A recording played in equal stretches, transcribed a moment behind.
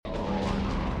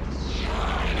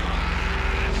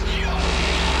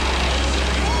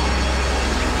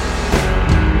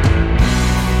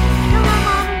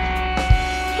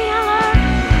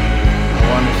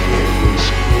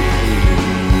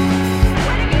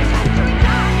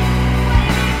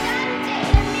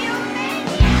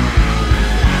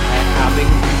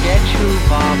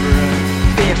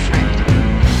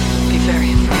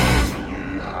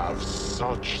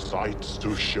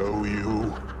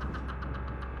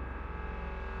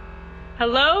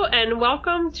Hello and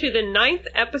welcome to the 9th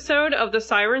episode of the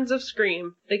Sirens of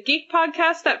Scream, the geek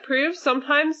podcast that proves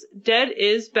sometimes dead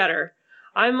is better.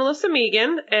 I'm Melissa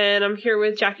Megan, and I'm here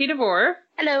with Jackie DeVore.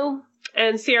 Hello.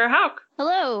 And Sierra Hauk.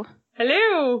 Hello.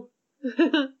 Hello.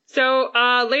 So,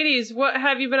 ladies, what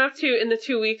have you been up to in the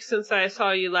 2 weeks since I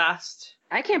saw you last?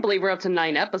 I can't believe we're up to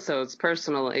 9 episodes,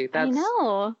 personally. I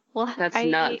know. Well, that's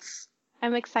nuts.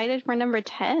 I'm excited for number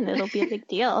 10. It'll be a big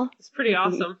deal. It's pretty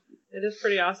awesome. It is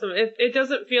pretty awesome. It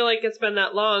doesn't feel like it's been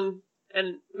that long,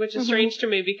 and which is strange to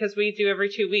me because we do every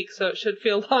 2 weeks, so it should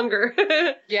feel longer.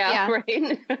 Yeah,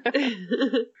 right.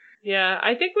 Yeah,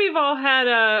 I think we've all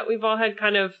had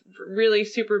kind of really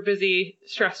super busy,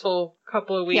 stressful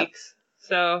couple of weeks. Yep.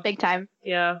 So big time.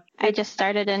 Yeah. I just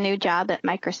started a new job at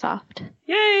Microsoft.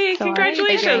 Yay! So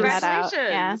congratulations! Congratulations!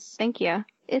 Yeah, thank you.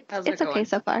 It's okay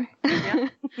so far. Yeah.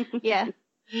 Yeah.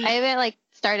 I haven't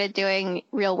started doing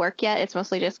real work yet. It's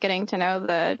mostly just getting to know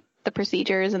the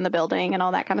procedures and the building and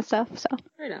all that kind of stuff. So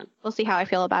right on. We'll see how I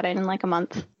feel about it in a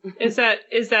month. Is that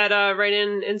right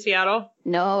in Seattle?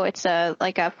 No, it's a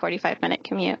 45-minute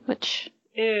commute, which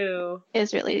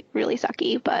is really, really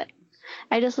sucky. But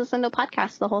I just listen to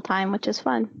podcasts the whole time, which is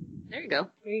fun. There you go.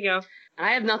 There you go.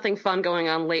 I have nothing fun going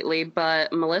on lately,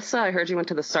 but Melissa, I heard you went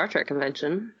to the Star Trek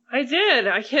convention. I did.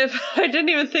 I didn't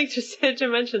even think to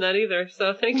mention that either.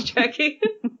 So thanks, Jackie.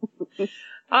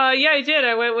 Yeah, I did.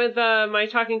 I went with my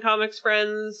Talking Comics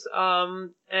friends,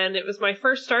 and it was my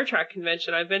first Star Trek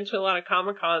convention. I've been to a lot of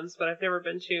Comic-Cons, but I've never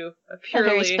been to a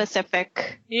very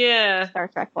specific Star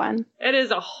Trek one. It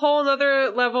is a whole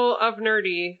other level of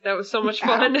nerdy. That was so much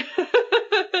fun.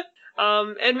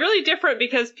 And really different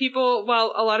because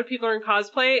while a lot of people are in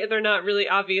cosplay, they're not really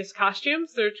obvious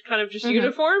costumes. They're kind of just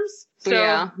uniforms.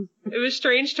 So it was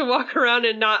strange to walk around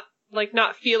and not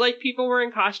feel like people were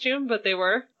in costume, but they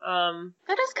were.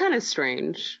 That is kind of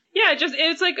strange. Yeah,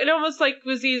 it almost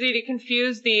was easy to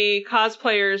confuse the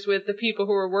cosplayers with the people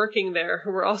who were working there,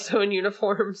 who were also in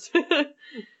uniforms. But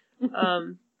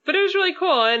it was really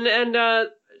cool, and I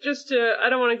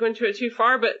don't want to go into it too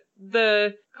far, but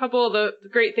the couple of the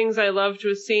great things I loved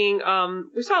was seeing,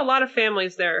 we saw a lot of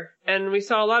families there, and we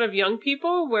saw a lot of young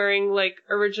people wearing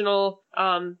original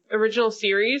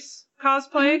series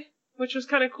cosplay, which was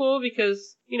kind of cool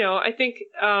because, I think,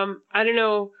 I don't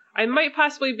know, I might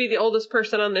possibly be the oldest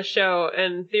person on this show,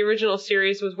 and the original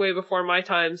series was way before my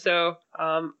time, so,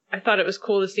 I thought it was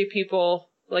cool to see people,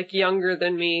 younger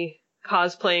than me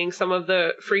cosplaying some of the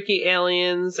freaky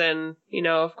aliens, and,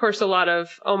 of course, a lot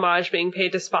of homage being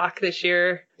paid to Spock this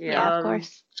year. Yeah, of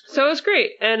course. So it was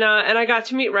great, and I got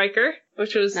to meet Riker,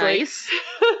 which was nice.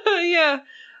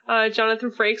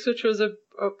 Jonathan Frakes, which was a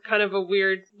kind of a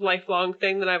weird lifelong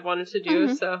thing that I've wanted to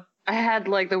do. So I had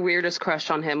the weirdest crush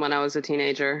on him when I was a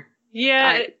teenager.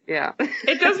 Yeah,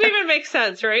 it doesn't even make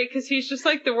sense, right? Because he's just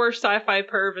the worst sci-fi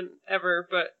perv ever.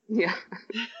 But yeah.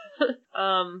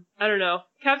 I don't know.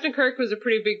 Captain Kirk was a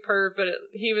pretty big perv, but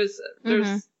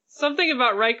there's something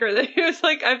about Riker that he was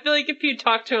I feel like if you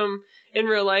talk to him in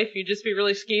real life, you'd just be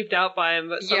really skeeved out by him,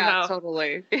 but somehow... Yeah,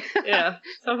 totally.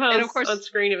 Somehow and of course, on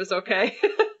screen it was okay.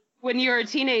 When you're a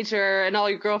teenager and all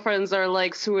your girlfriends are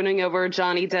swooning over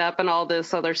Johnny Depp and all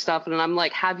this other stuff, and I'm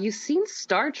like, have you seen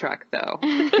Star Trek, though?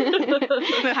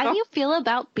 How do you feel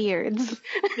about beards?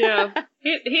 Yeah.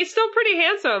 He's still pretty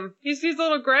handsome. He's a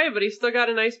little gray, but he's still got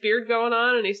a nice beard going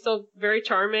on, and he's still very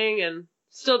charming, and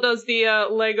still does the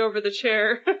leg over the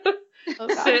chair. Oh,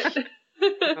 gosh. Okay.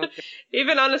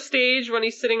 Even on a stage when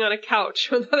he's sitting on a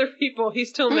couch with other people, he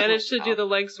still managed to do the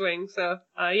leg swing. So,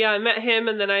 I met him,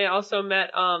 and then I also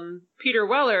met Peter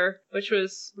Weller, which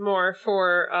was more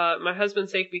for my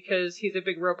husband's sake because he's a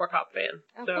big RoboCop fan.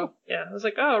 Oh, so, cool. Yeah, I was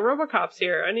like, oh, RoboCop's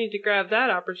here. I need to grab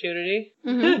that opportunity. I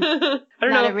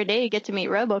don't know. Every day you get to meet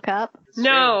RoboCop.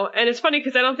 No, and it's funny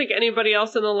because I don't think anybody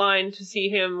else in the line to see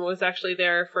him was actually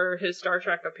there for his Star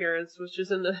Trek appearance, which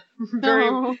is in the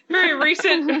very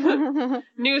recent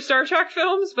new Star Trek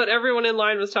films, but everyone in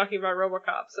line was talking about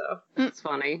RoboCop, so. It's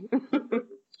funny.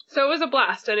 So it was a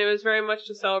blast, and it was very much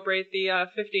to celebrate the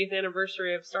 50th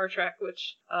anniversary of Star Trek,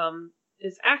 which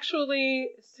is actually,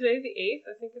 is today the 8th?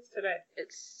 I think it's today.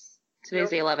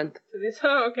 Today's the 11th.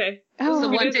 Okay. It's the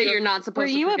one day you're not supposed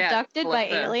to forget. Were you abducted by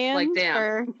aliens?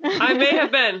 Damn. I may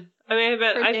have been.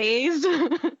 For days?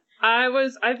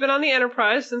 I've been on the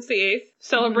Enterprise since the 8th,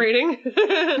 celebrating.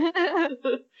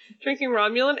 Drinking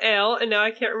Romulan ale, and now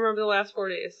I can't remember the last 4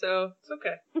 days, so it's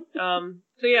okay.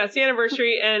 So yeah, it's the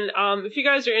anniversary, and if you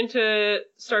guys are into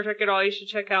Star Trek at all, you should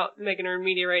check out Mega Nerd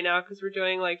Media right now, because we're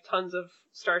doing tons of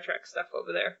Star Trek stuff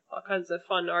over there. All kinds of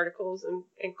fun articles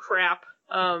and crap.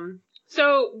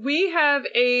 So we have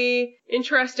a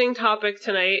interesting topic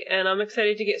tonight, and I'm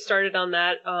excited to get started on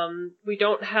that. We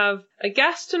don't have a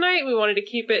guest tonight. We wanted to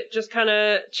keep it just kind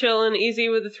of chill and easy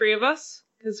with the three of us,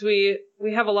 because we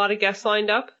have a lot of guests lined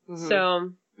up. Mm-hmm.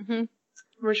 So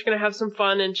we're just going to have some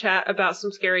fun and chat about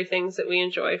some scary things that we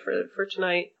enjoy for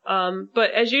tonight.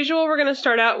 But as usual, we're going to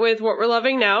start out with what we're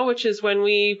loving now, which is when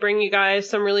we bring you guys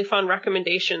some really fun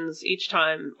recommendations each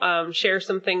time. Share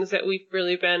some things that we've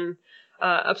really been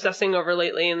obsessing over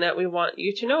lately and that we want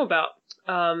you to know about.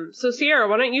 So Sierra,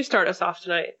 why don't you start us off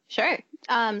tonight? Sure.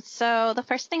 So the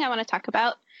first thing I want to talk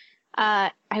about,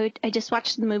 I just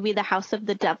watched the movie The House of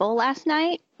the Devil last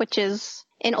night, which is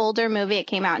an older movie. It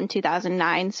came out in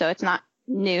 2009, so it's not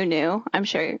new. I'm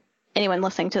sure anyone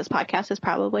listening to this podcast has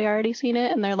probably already seen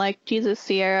it, and they're like, Jesus,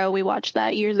 Sierra, we watched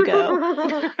that years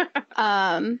ago.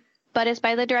 But it's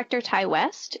by the director Ty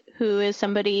West, who is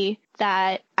somebody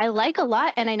that I like a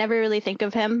lot, and I never really think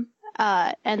of him.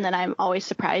 And then I'm always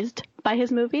surprised by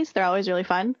his movies. They're always really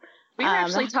fun. We were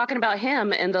actually talking about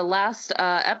him in the last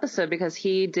episode because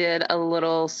he did a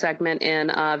little segment in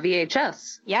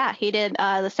VHS. Yeah, he did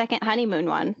the second Honeymoon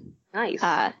one. Nice.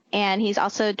 And he's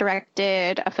also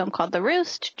directed a film called The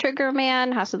Roost, Trigger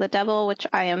Man, House of the Devil, which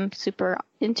I am super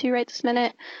into right this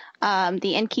minute.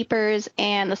 The Innkeepers,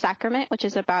 and The Sacrament, which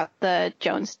is about the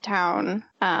Jonestown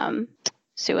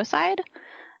suicide.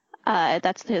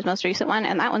 That's his most recent one,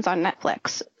 and that one's on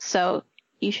Netflix. So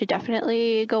you should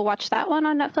definitely go watch that one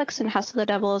on Netflix, and House of the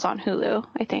Devil is on Hulu,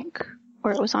 I think.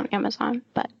 Or it was on Amazon,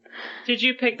 but... Did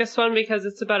you pick this one because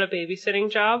it's about a babysitting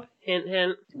job? Hint,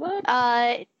 hint. What?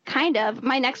 Kind of.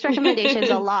 My next recommendation is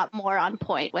a lot more on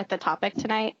point with the topic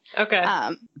tonight. Okay.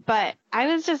 But I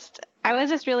was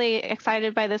just really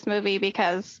excited by this movie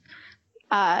because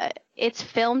it's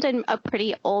filmed in a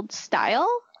pretty old style.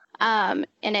 And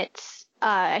it's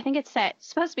I think it's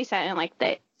supposed to be set in like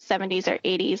the 70s or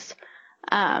 80s.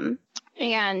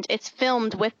 And it's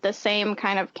filmed with the same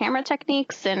kind of camera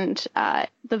techniques, and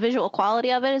the visual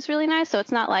quality of it is really nice. So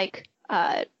it's not like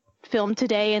filmed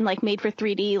today and like made for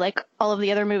 3D like all of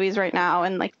the other movies right now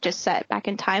and like just set back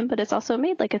in time, but it's also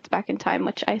made like it's back in time,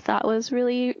 which I thought was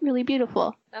really, really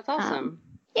beautiful. That's awesome.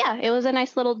 Yeah, it was a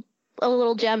nice little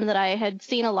gem that I had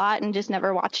seen a lot and just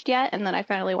never watched yet, and then I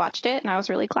finally watched it, and I was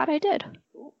really glad I did.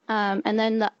 And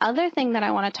then the other thing that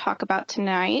I want to talk about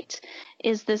tonight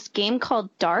is this game called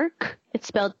Dark. It's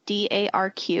spelled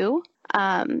DARQ.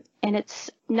 And it's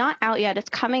not out yet. It's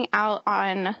coming out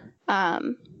on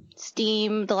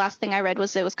Steam. The last thing I read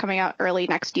was it was coming out early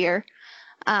next year.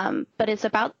 But it's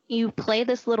about, you play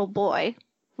this little boy,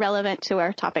 relevant to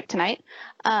our topic tonight.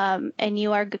 And you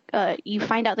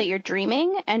find out that you're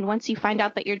dreaming. And once you find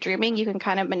out that you're dreaming, you can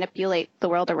kind of manipulate the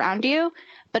world around you.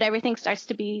 But everything starts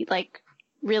to be like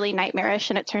really nightmarish,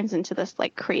 and it turns into this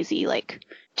like crazy like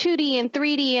 2D and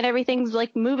 3D, and everything's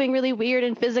like moving really weird,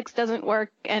 and physics doesn't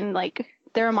work, and like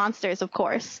there are monsters, of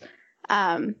course.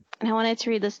 And I wanted to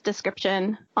read this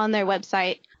description on their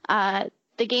website.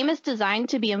 The game is designed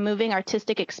to be a moving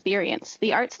artistic experience.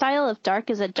 The art style of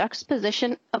Dark is a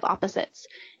juxtaposition of opposites.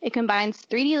 It combines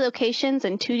 3D locations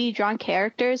and 2D drawn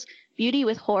characters, beauty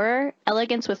with horror,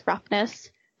 elegance with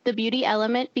roughness. The beauty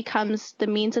element becomes the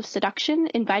means of seduction,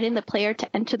 inviting the player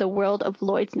to enter the world of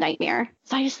Lloyd's nightmare.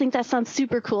 So I just think that sounds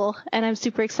super cool, and I'm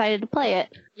super excited to play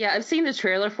it. Yeah, I've seen the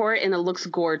trailer for it, and it looks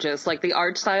gorgeous. Like, the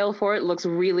art style for it looks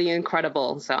really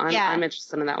incredible, so I'm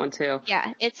interested in that one, too.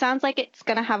 Yeah, it sounds like it's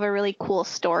going to have a really cool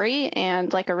story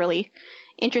and, like, a really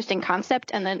interesting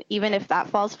concept, and then even if that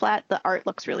falls flat, the art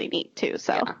looks really neat, too,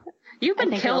 so... Yeah. You've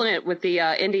been killing it with the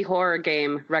indie horror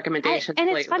game recommendations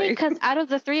lately. And it's funny because out of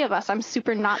the three of us, I'm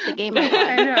super not the gamer.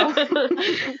 I know.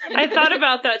 I thought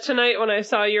about that tonight when I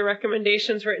saw your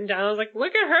recommendations written down. I was like,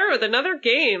 look at her with another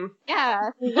game. Yeah.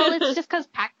 Well, it's just because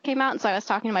PAX came out, and so I was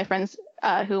talking to my friends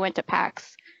who went to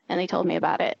PAX, and they told me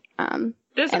about it. And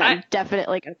I'm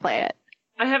definitely going to play it.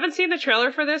 I haven't seen the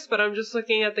trailer for this, but I'm just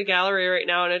looking at the gallery right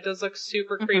now, and it does look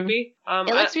super creepy.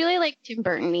 It looks really like Tim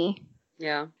Burton-y.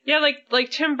 Yeah. Yeah,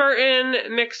 like Tim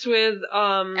Burton mixed with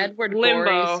Edward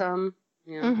Limbo. Gorey,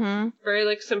 yeah. Mm-hmm. Very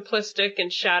like simplistic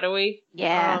and shadowy.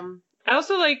 Yeah. I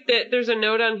also like that there's a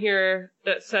note on here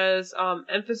that says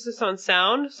emphasis on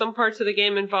sound. Some parts of the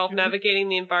game involve navigating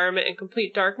the environment in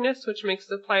complete darkness, which makes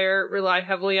the player rely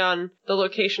heavily on the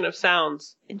location of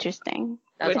sounds. Interesting.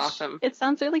 That's awesome. It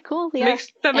sounds really cool. Yeah.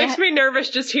 Makes me nervous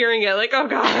just hearing it. Like, oh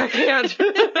god, I can't.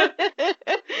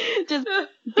 Just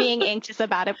being anxious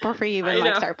about it before you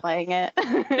even start playing it.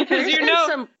 Because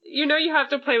you have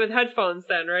to play with headphones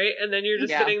then, right? And then you're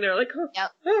just sitting there like, oh,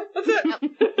 what's that?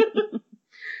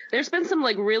 There's been some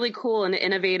like really cool and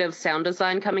innovative sound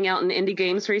design coming out in indie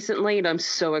games recently, and I'm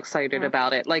so excited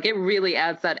about it. Like, it really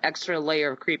adds that extra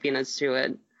layer of creepiness to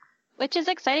it. Which is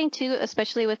exciting too,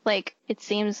 especially with like, it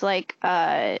seems like,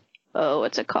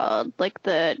 what's it called? Like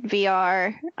the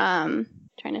VR,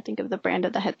 trying to think of the brand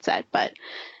of the headset, but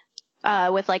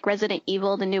with like Resident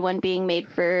Evil, the new one being made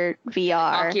for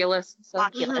VR. Oculus.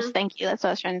 Oculus, thank you. That's what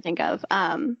I was trying to think of.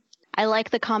 I like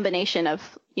the combination of,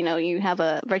 you know, you have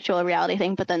a virtual reality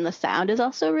thing, but then the sound is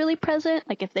also really present.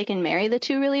 Like if they can marry the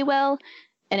two really well,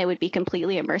 and it would be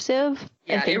completely immersive.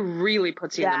 Yeah, it really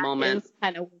puts you in the moment.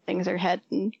 Kind of where things are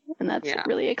heading, and that's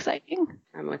really exciting.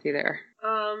 I'm with you there.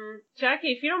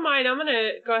 Jackie, if you don't mind, I'm going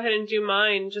to go ahead and do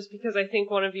mine just because I think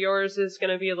one of yours is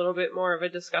going to be a little bit more of a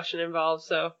discussion involved.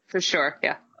 So for sure,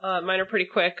 yeah. Mine are pretty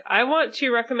quick. I want to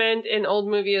recommend an old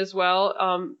movie as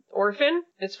well, Orphan.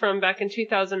 It's from back in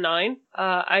 2009.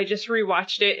 I just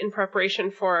rewatched it in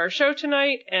preparation for our show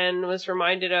tonight and was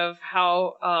reminded of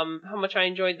how much I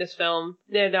enjoyed this film.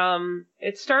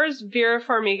 It stars Vera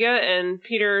Farmiga and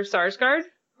Peter Sarsgaard,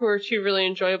 who are two really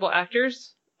enjoyable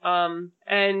actors.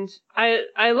 And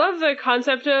I love the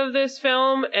concept of this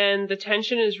film, and the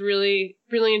tension is really,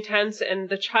 really intense, and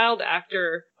the child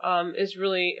actor, is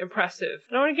really impressive.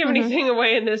 I don't want to give anything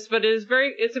away in this, but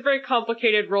it's a very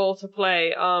complicated role to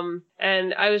play.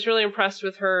 And I was really impressed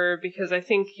with her because I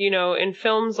think, you know, in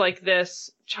films like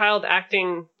this, child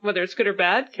acting, whether it's good or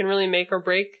bad, can really make or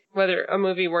break whether a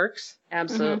movie works.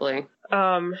 Absolutely.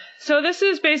 So this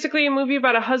is basically a movie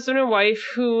about a husband and wife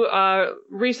who,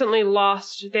 recently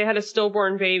they had a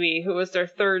stillborn baby who was their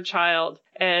third child,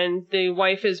 and the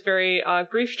wife is very,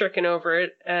 grief-stricken over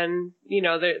it, and, you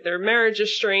know, their marriage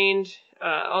is strained,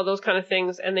 all those kind of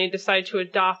things, and they decide to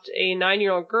adopt a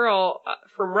 9-year-old girl,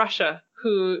 from Russia,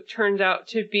 who turns out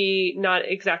to be not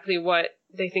exactly what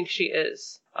they think she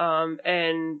is.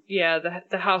 And yeah,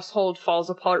 the household falls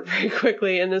apart very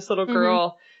quickly, and this little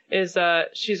girl is,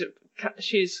 she's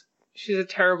a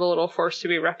terrible little force to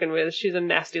be reckoned with. She's a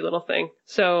nasty little thing.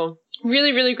 So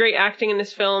really, really great acting in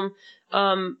this film.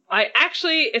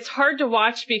 It's hard to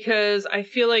watch because I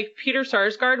feel like Peter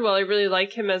Sarsgaard, while I really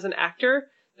like him as an actor,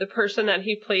 the person that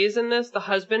he plays in this, the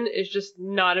husband, is just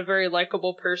not a very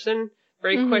likable person.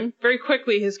 Very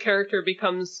quickly his character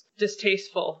becomes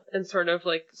distasteful and sort of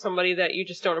like somebody that you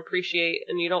just don't appreciate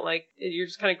and you don't like, you're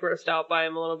just kind of grossed out by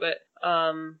him a little bit.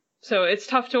 So it's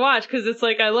tough to watch because it's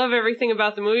like I love everything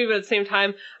about the movie, but at the same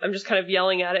time, I'm just kind of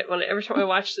yelling at it every time I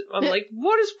watch it. I'm like,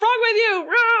 what is wrong with you?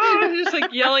 I'm just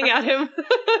like yelling at him.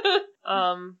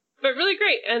 But really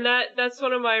great. And that's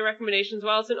one of my recommendations.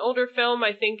 While it's an older film,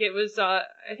 I think it was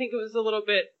a little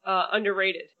bit,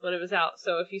 underrated when it was out.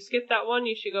 So if you skip that one,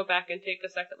 you should go back and take a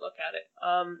second look at it.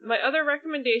 My other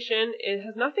recommendation, it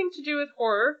has nothing to do with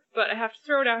horror, but I have to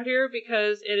throw it out here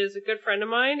because it is a good friend of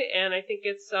mine, and I think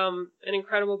it's, an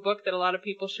incredible book that a lot of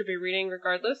people should be reading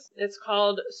regardless. It's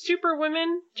called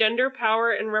Superwomen, Gender,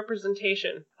 Power, and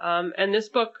Representation. And this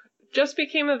book just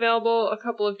became available a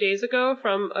couple of days ago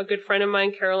from a good friend of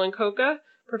mine, Carolyn Coca,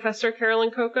 Professor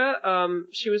Carolyn Coca.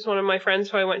 She was one of my friends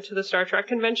who I went to the Star Trek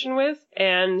convention with,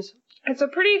 and it's a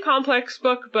pretty complex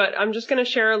book, but I'm just going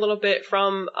to share a little bit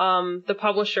from the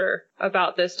publisher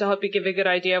about this to help you give a good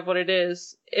idea of what it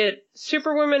is.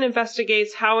 Superwoman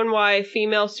investigates how and why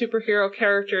female superhero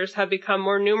characters have become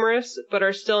more numerous, but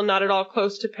are still not at all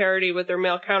close to parity with their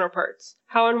male counterparts.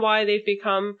 How and why they've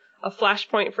become a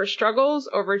flashpoint for struggles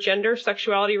over gender,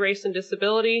 sexuality, race, and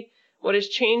disability, what has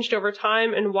changed over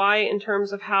time, and why in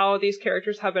terms of how these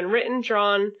characters have been written,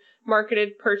 drawn,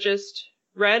 marketed, purchased,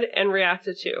 read, and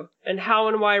reacted to, and how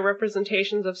and why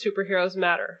representations of superheroes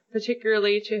matter,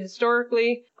 particularly to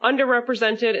historically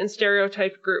underrepresented and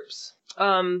stereotyped groups.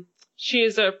 She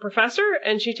is a professor,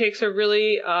 and she takes a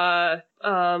really,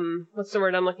 what's the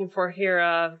word I'm looking for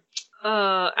here,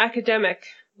 academic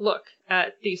look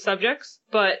at these subjects,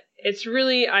 but it's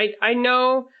really, I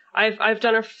know I've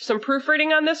done some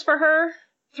proofreading on this for her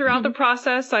throughout the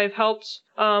process. I've helped,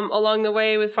 along the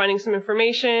way with finding some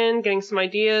information, getting some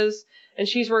ideas, and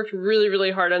she's worked really,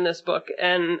 really hard on this book,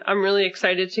 and I'm really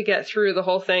excited to get through the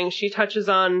whole thing. She touches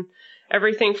on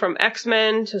everything from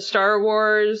X-Men to Star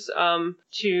Wars,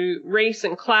 to race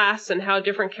and class and how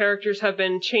different characters have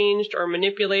been changed or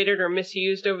manipulated or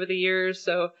misused over the years.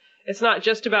 So it's not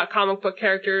just about comic book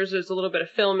characters. There's a little bit of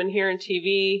film in here and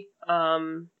TV.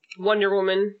 Wonder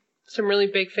Woman, some really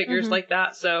big figures like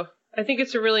that. So I think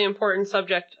it's a really important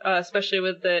subject, especially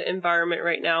with the environment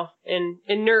right now. In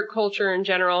nerd culture in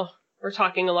general, we're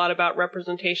talking a lot about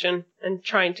representation and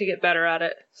trying to get better at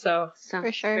it. So sounds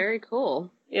for sure. Very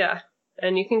cool. Yeah.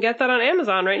 And you can get that on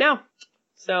Amazon right now.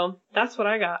 So that's what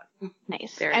I got.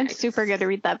 Nice. Very I'm nice. super good to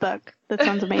read that book. That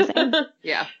sounds amazing.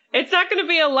 Yeah. It's not going to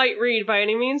be a light read by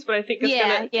any means, but I think it's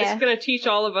Yeah, gonna teach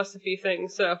all of us a few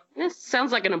things. So This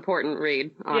sounds like an important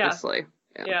read, honestly.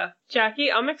 yeah.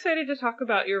 Jackie, I'm excited to talk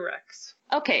about your Rex.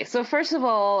 Okay, so first of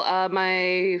all,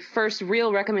 my first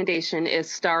real recommendation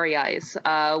is Starry Eyes,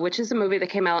 which is a movie that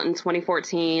came out in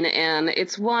 2014, and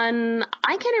it's one,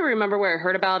 I can't even remember where I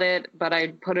heard about it, but I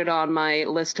put it on my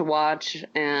list to watch,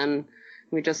 and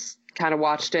we just kind of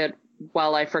watched it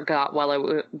while I forgot while I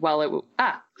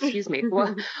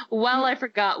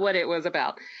forgot what it was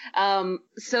about.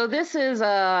 So this is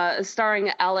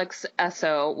starring Alex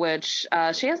Esso, which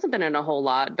she hasn't been in a whole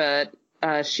lot, but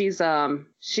she's kind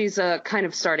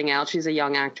of starting out. She's a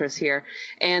young actress here,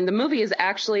 and the movie is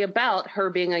actually about her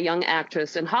being a young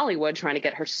actress in Hollywood trying to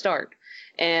get her start.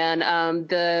 And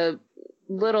the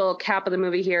little cap of the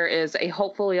movie here is a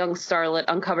hopeful young starlet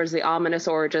uncovers the ominous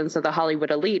origins of the Hollywood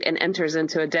elite and enters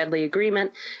into a deadly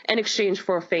agreement in exchange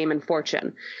for fame and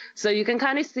fortune. So you can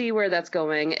kind of see where that's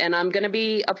going. And I'm going to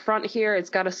be upfront here. It's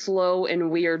got a slow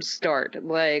and weird start.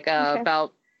 Like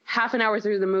about half an hour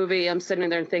through the movie, I'm sitting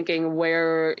there thinking,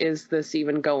 where is this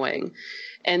even going?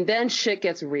 And then shit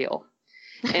gets real.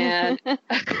 And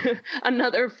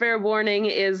another fair warning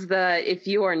is that if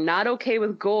you are not okay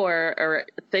with gore or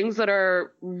things that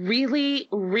are really,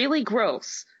 really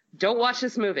gross, don't watch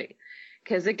this movie,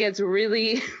 because it gets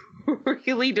really,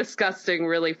 really disgusting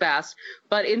really fast,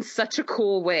 but in such a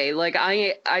cool way. Like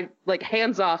I like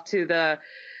hands off to the,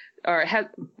 or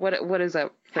what is that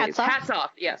phrase? Hats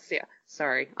off. Yes. Yeah.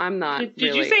 Sorry. I'm not.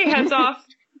 Did you say heads off?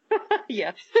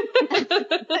 Yes.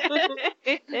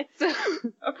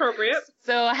 Appropriate.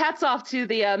 So hats off to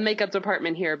the makeup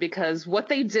department here, because what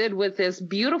they did with this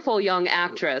beautiful young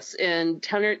actress in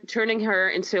turning her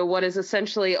into what is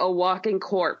essentially a walking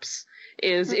corpse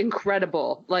is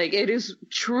incredible. Like, it is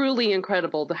truly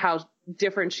incredible how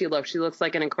different she looks. She looks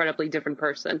like an incredibly different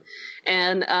person.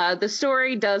 And the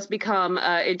story does become,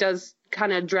 it does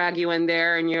kind of drag you in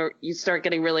there, and you start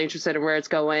getting really interested in where it's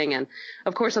going. And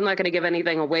of course, I'm not going to give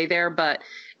anything away there, but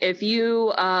if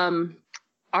you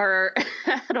are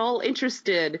at all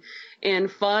interested in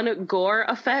fun gore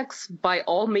effects, by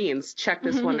all means, check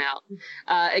this one out.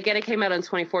 Again, it came out in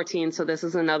 2014, so this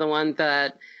is another one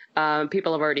that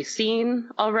people have already seen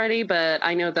already, but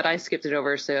I know that I skipped it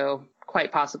over, so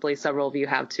quite possibly several of you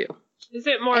have too. Is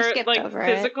it more like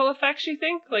physical effects, you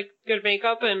think? Like good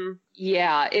makeup and...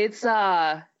 Yeah, it's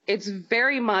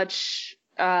very much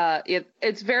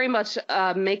it's very much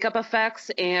makeup effects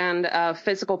and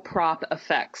physical prop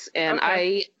effects. And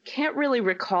I can't really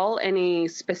recall any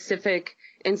specific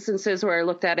instances where I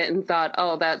looked at it and thought,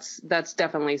 oh, that's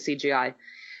definitely CGI.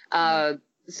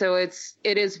 So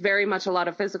it is very much a lot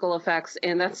of physical effects,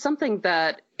 and that's something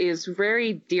that is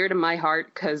very dear to my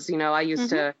heart, because, you know, I used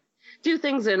to do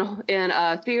things in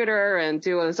theater and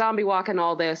do a zombie walk and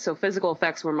all this, so physical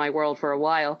effects were my world for a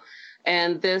while.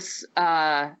 And this,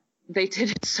 they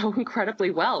did it so incredibly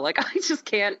well. Like, I just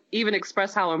can't even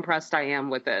express how impressed I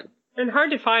am with it. And hard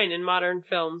to find in modern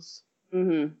films.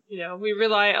 Mm-hmm. You know, we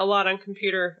rely a lot on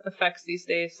computer effects these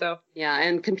days, so. Yeah,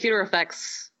 and computer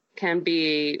effects can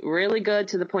be really good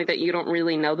to the point that you don't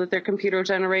really know that they're computer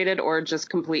generated, or just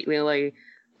completely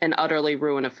and utterly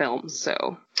ruin a film.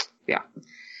 So, yeah.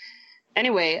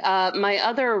 Anyway, my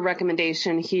other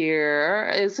recommendation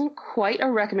here isn't quite a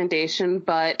recommendation,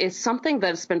 but it's something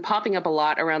that's been popping up a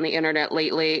lot around the internet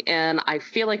lately, and I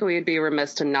feel like we would be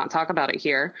remiss to not talk about it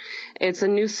here. It's a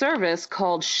new service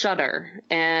called Shudder,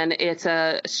 and it's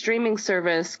a streaming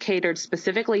service catered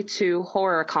specifically to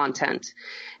horror content.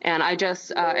 And I did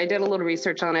a little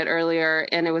research on it earlier,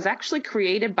 and it was actually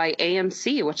created by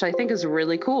AMC, which I think is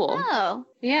really cool. Oh.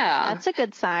 Yeah. That's a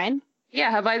good sign. Yeah,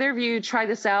 have either of you tried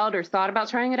this out or thought about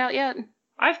trying it out yet?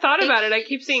 I've thought about it. I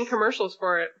keep seeing commercials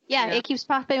for it. Yeah, it keeps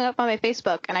popping up on my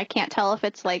Facebook, and I can't tell if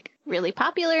it's, like, really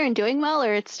popular and doing well,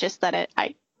 or it's just that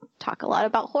I talk a lot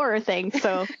about horror things,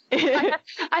 so... I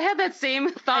had that same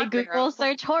thought. I Google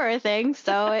search horror things,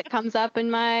 so it comes up in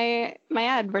my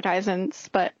advertisements,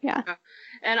 but yeah.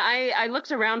 And I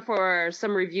looked around for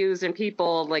some reviews and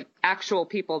people, like, actual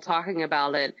people talking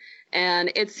about it.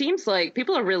 And it seems like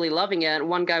people are really loving it.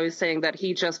 One guy was saying that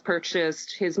he just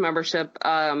purchased his membership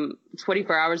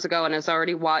 24 hours ago and has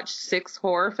already watched 6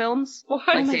 horror films. What?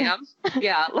 Like, damn.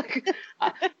 Yeah, like,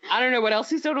 I don't know what else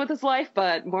he's doing with his life,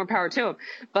 but more power to him.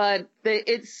 But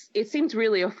it seems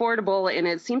really affordable, and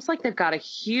it seems like they've got a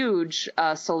huge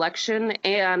selection,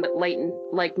 and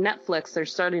like Netflix, they're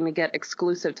starting to get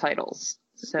exclusive titles.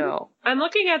 So I'm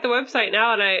looking at the website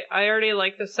now, and I already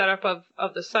like the setup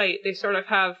of the site. They sort of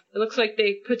have, it looks like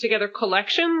they put together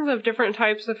collections of different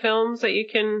types of films that you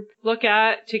can look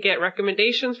at to get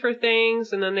recommendations for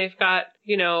things. And then they've got,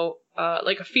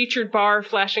 like a featured bar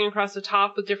flashing across the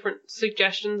top with different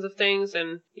suggestions of things.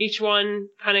 And each one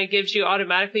kind of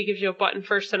automatically gives you a button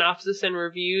for synopsis and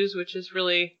reviews, which is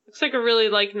looks like a really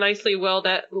like nicely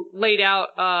laid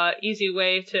out, easy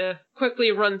way to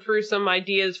quickly run through some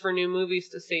ideas for new movies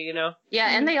to see,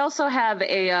 Yeah, and they also have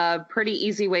a pretty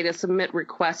easy way to submit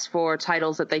requests for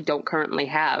titles that they don't currently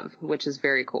have, which is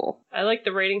very cool. I like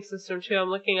the rating system too. I'm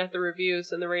looking at the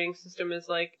reviews, and the rating system is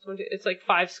it's like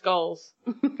 5 skulls.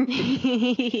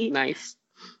 Nice.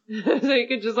 So you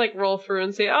could just like roll through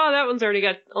and say, oh, that one's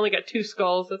only got 2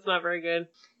 skulls. That's not very good.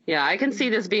 Yeah, I can see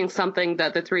this being something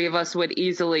that the three of us would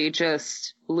easily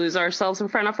just lose ourselves in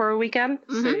front of for a weekend.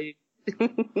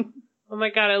 Mm-hmm. Oh my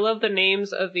god, I love the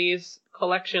names of these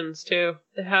collections too.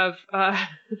 They have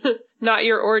Not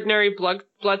Your Ordinary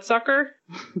Bloodsucker,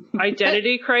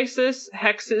 Identity Crisis,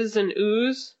 Hexes and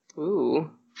Ooze.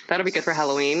 Ooh, that'll be good for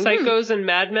Halloween. Psychos and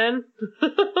Madmen.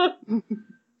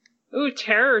 Ooh,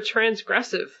 Terror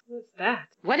Transgressive. What's that?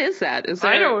 What is that?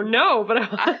 I don't know,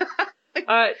 but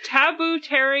taboo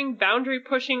tearing, boundary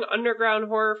pushing underground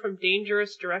horror from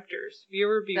dangerous directors.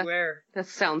 Viewer beware. That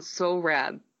sounds so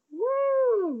rad.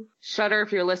 Woo! Shudder,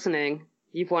 if you're listening,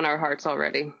 you've won our hearts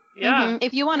already. Yeah. Mm-hmm.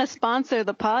 If you want to sponsor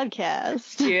the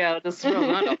podcast. Yeah, just throw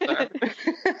that up there.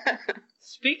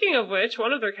 Speaking of which,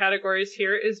 one of their categories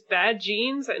here is Bad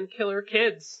Genes and Killer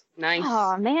Kids. Nice.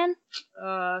 Oh man.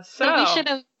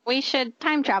 So we should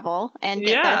time travel and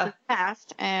get that in the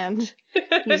past and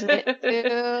use it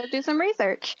to do some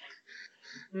research.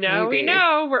 Now we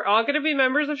know we're all going to be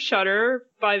members of Shudder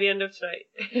by the end of tonight.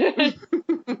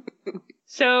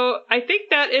 So I think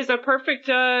that is a perfect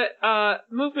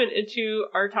movement into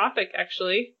our topic,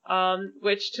 actually,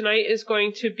 which tonight is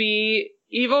going to be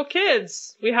Evil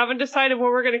Kids. We haven't decided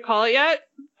what we're going to call it yet,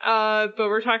 but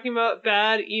we're talking about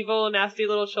bad, evil, nasty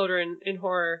little children in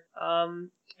horror.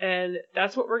 And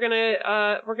that's what we're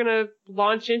gonna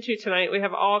launch into tonight. We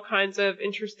have all kinds of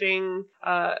interesting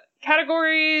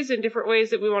categories and different ways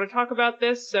that we want to talk about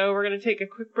this. So we're gonna take a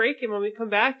quick break, and when we come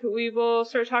back, we will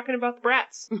start talking about the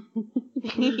brats. Beat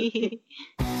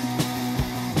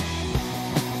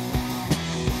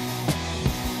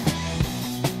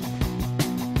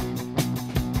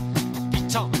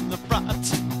on the brat,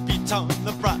 beat on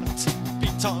the brat,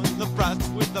 beat on the brat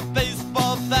with a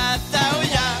baseball bat. Oh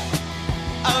yeah.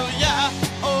 Oh yeah,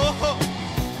 oh.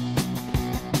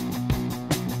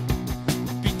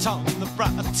 Beat on the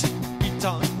brat, beat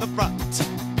on the brat,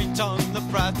 beat on the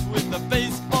brat with a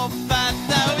baseball bat.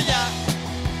 Oh yeah,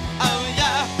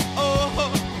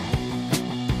 oh.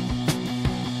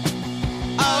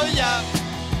 Oh yeah,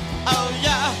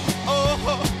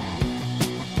 oh.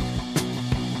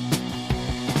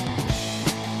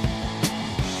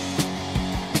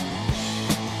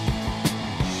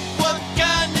 What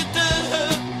can you do?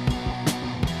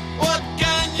 What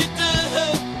can you do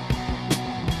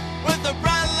with a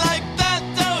brat like that?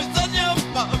 Oh, it's on your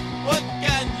mouth. What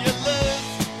can you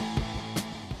lose?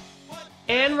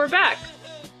 And we're back.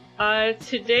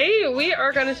 Today we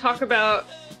are going to talk about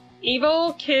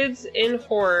evil kids in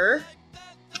horror.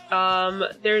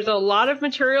 There's a lot of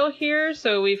material here,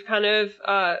 so we've kind of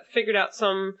figured out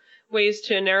some ways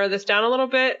to narrow this down a little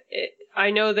bit.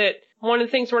 I know that one of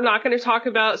the things we're not going to talk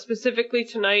about specifically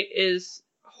tonight is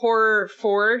horror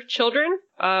for children.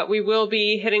 We will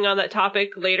be hitting on that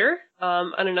topic later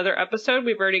on another episode.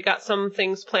 We've already got some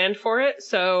things planned for it,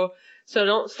 so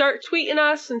don't start tweeting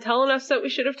us and telling us that we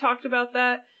should have talked about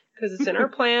that, because it's in our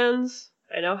plans.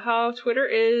 I know how Twitter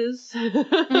is.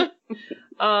 So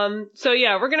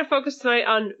yeah, we're going to focus tonight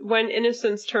on when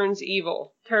innocence turns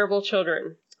evil. Terrible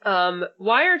children.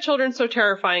 Why are children so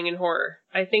terrifying in horror?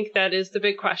 I think that is the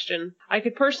big question. I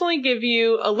could personally give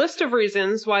you a list of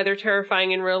reasons why they're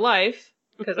terrifying in real life,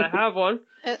 because I have one.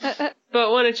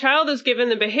 But when a child is given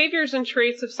the behaviors and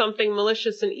traits of something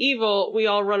malicious and evil, we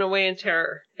all run away in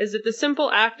terror. Is it the simple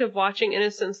act of watching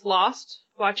innocence lost?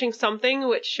 Watching something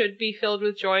which should be filled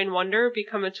with joy and wonder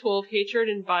become a tool of hatred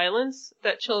and violence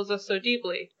that chills us so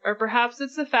deeply? Or perhaps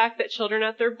it's the fact that children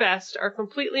at their best are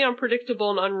completely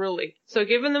unpredictable and unruly. So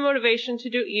given the motivation to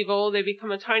do evil, they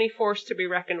become a tiny force to be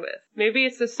reckoned with. Maybe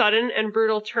it's the sudden and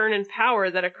brutal turn in power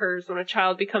that occurs when a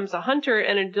child becomes a hunter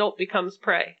and an adult becomes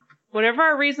prey. Whatever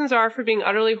our reasons are for being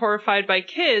utterly horrified by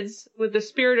kids with the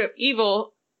spirit of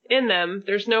evil in them,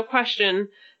 there's no question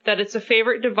that it's a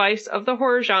favorite device of the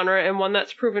horror genre and one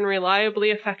that's proven reliably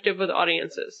effective with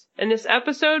audiences. In this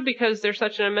episode, because there's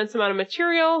such an immense amount of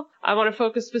material, I want to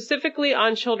focus specifically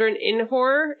on children in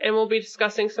horror, and we'll be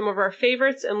discussing some of our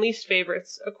favorites and least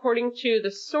favorites according to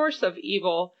the source of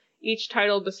evil each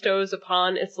title bestows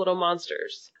upon its little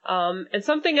monsters. And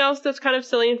something else that's kind of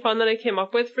silly and fun that I came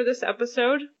up with for this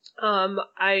episode,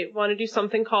 I want to do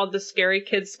something called the Scary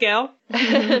Kids Scale.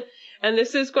 And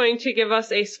this is going to give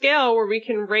us a scale where we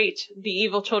can rate the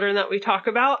evil children that we talk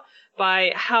about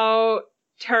by how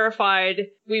terrified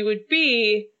we would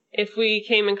be if we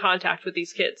came in contact with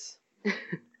these kids.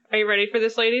 Are you ready for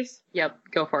this, ladies? Yep,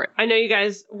 go for it. I know you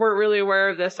guys weren't really aware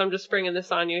of this. I'm just bringing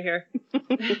this on you here.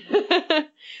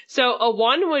 So a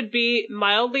 1 would be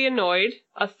mildly annoyed.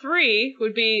 A 3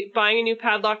 would be buying a new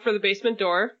padlock for the basement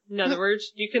door. In other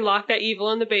words, you can lock that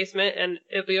evil in the basement and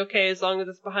it'll be okay as long as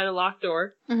it's behind a locked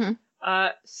door.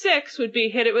 6 would be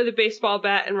hit it with a baseball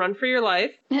bat and run for your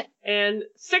life. And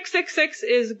 666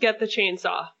 is get the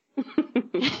chainsaw.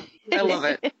 I love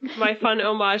it. My fun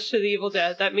homage to the Evil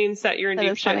Dead. That means that you're in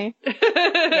deep shit. Funny.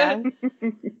 Yeah.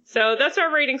 So that's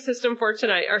our rating system for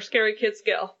tonight, our Scary Kid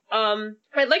Scale.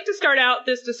 I'd like to start out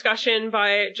this discussion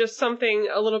by just something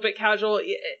a little bit casual.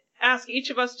 Ask each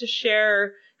of us to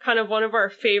share kind of one of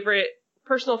our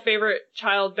personal favorite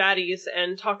child baddies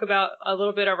and talk about a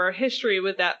little bit of our history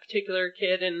with that particular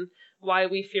kid and why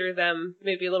we fear them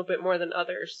maybe a little bit more than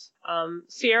others.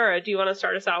 Sierra, do you want to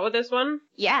start us out with this one?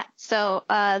 Yeah. So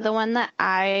the one that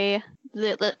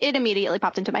it immediately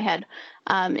popped into my head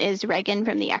is Regan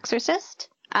from The Exorcist.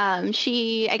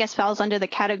 She, I guess, falls under the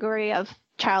category of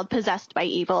child possessed by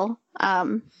evil.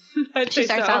 I'd She say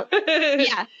starts so. out,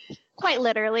 yeah, quite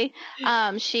literally.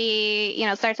 She,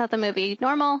 starts out the movie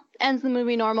normal, ends the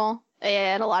movie normal,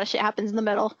 and a lot of shit happens in the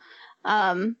middle.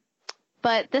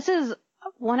 But this is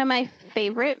one of my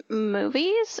favorite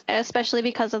movies, especially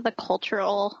because of the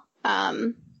cultural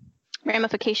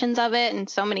ramifications of it, and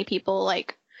so many people,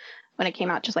 like, when it came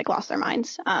out, just, like, lost their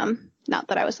minds. Not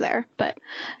that I was there, but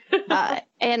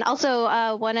and also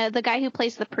the guy who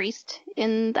plays the priest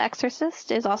in The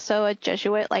Exorcist is also a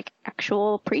Jesuit, like,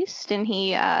 actual priest, and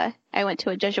I went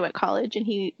to a Jesuit college, and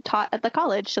he taught at the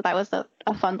college, so that was a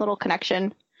fun little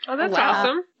connection. Oh, that's Wow.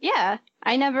 awesome. Yeah,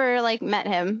 I never, like, met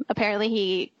him. Apparently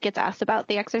he gets asked about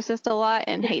The Exorcist a lot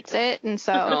and hates it, and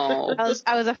so Oh.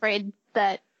 I was afraid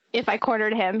that if I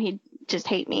cornered him, he'd just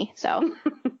hate me, so.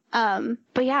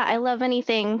 But yeah, I love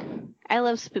anything. I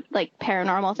love, like,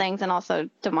 paranormal things and also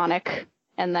demonic,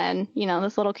 and then,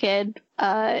 this little kid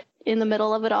in the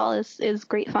middle of it all is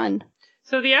great fun.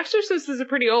 So The Exorcist is a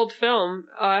pretty old film.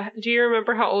 Do you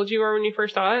remember how old you were when you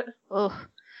first saw it? Ugh.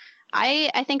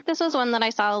 I think this was one that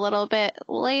I saw a little bit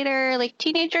later, like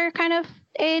teenager kind of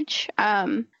age.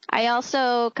 I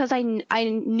also, because I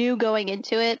knew going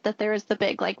into it that there was the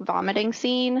big, like, vomiting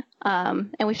scene.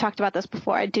 And we've talked about this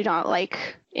before. I do not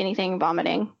like anything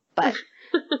vomiting, but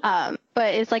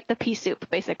it's like the pea soup,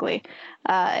 basically.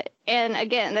 And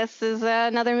again, this is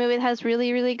another movie that has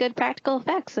really, really good practical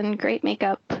effects and great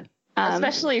makeup.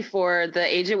 Especially for the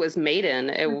age it was made in.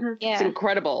 It's Yeah.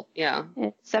 incredible. Yeah.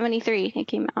 It's 73 it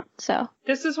came out, so.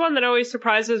 This is one that always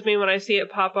surprises me when I see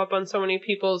it pop up on so many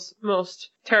people's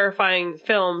most terrifying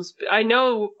films. I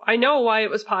know why it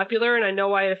was popular, and I know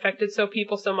why it affected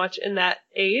people so much in that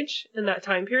age, in that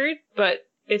time period, but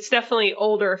it's definitely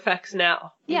older effects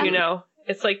now. Yeah.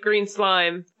 It's like green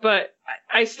slime, but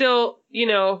I still,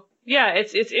 yeah,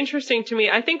 it's interesting to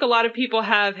me. I think a lot of people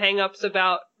have hang-ups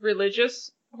about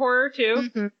religious horror too.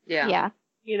 Mm-hmm. Yeah. Yeah.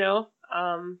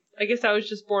 I guess I was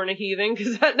just born a heathen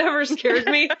because that never scared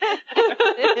me.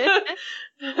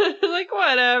 Like,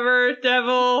 whatever,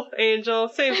 devil, angel,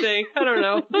 same thing. I don't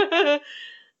know.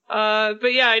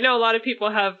 But yeah, I know a lot of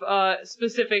people have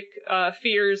specific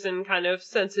fears and kind of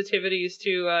sensitivities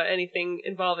to anything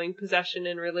involving possession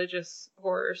and religious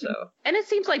horror. So, And it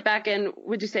seems like back in,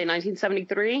 would you say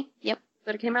 1973? Yep.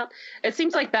 That it came out? It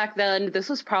seems like back then, this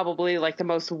was probably like the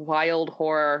most wild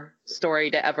horror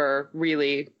story to ever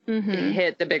really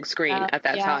hit the big screen at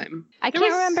that yeah. time. I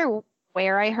can't remember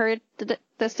where I heard the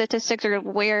statistics or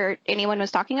where anyone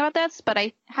was talking about this, but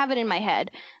I have it in my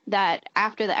head that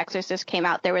after The Exorcist came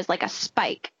out, there was like a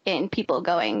spike in people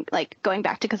going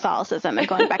back to Catholicism and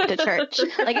going back to church.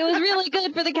 Like, it was really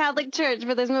good for the Catholic Church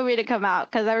for this movie to come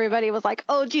out because everybody was like,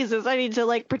 "Oh Jesus, I need to,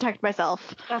 like, protect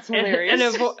myself." That's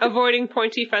hilarious. and avoiding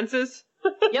pointy fences.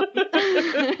 Yep.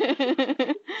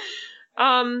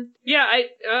 Yeah,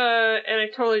 I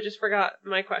totally just forgot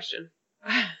my question.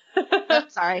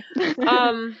 Sorry.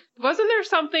 Wasn't there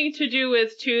something to do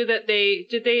with too that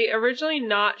did they originally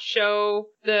not show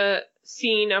the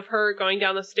scene of her going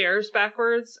down the stairs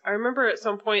backwards. I remember at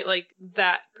some point, like,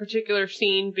 that particular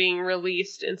scene being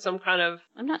released in some kind of...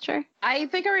 I'm not sure. I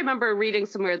think I remember reading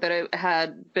somewhere that it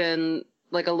had been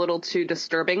like a little too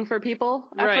disturbing for people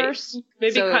at Right. first.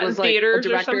 Maybe so cut it was in like a theaters or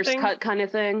director's something. cut kind of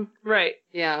thing. Right.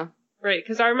 Yeah. Right,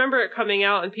 because I remember it coming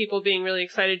out and people being really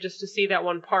excited just to see that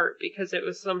one part because it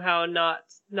was somehow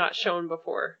not shown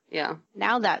before. Yeah.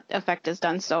 Now that effect is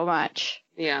done so much.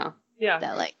 Yeah. Yeah.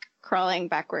 That, like, crawling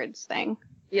backwards thing.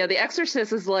 Yeah, The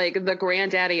Exorcist is like the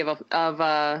granddaddy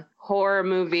of horror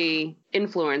movie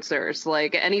influencers.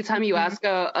 Like anytime you ask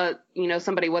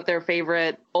somebody what their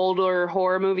favorite older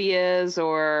horror movie is,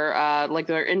 or like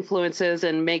their influences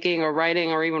in making or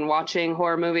writing or even watching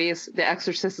horror movies, The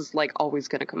Exorcist is like always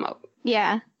going to come up.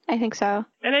 Yeah, I think so.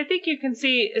 And I think you can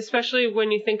see, especially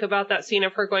when you think about that scene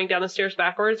of her going down the stairs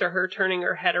backwards or her turning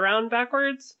her head around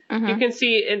backwards, you can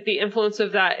see the influence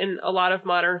of that in a lot of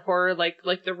modern horror, like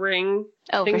The Ring,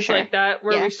 Oh, things for sure. like that,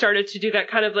 where Yeah. we started to do that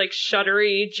kind of like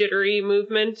shuddery, jittery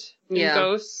movement in Yeah.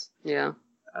 Ghosts. Yeah.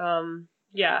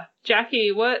 Yeah.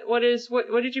 Jackie, what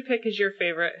did you pick as your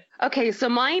favorite? Okay, so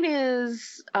mine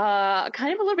is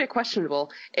kind of a little bit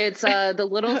questionable. It's the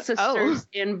Little Sisters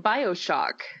in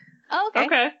BioShock. Oh, okay.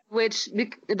 Okay. Which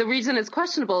the reason it's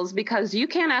questionable is because you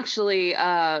can't actually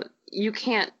touch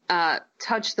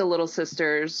the little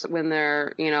sisters when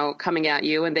they're coming at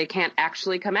you, and they can't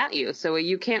actually come at you, so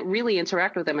you can't really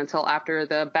interact with them until after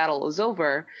the battle is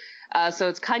over. So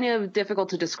it's kind of difficult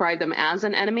to describe them as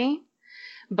an enemy,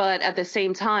 but at the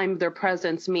same time their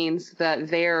presence means that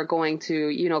they're going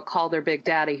to call their big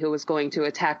daddy, who is going to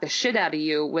attack the shit out of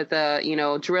you with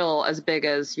a drill as big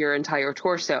as your entire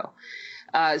torso.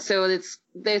 So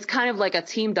it's kind of like a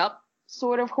teamed up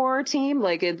sort of horror team.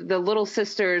 Like the little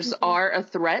sisters are a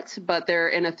threat, but they're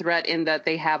in a threat in that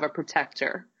they have a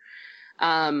protector.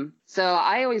 So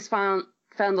I always found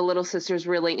the Little Sisters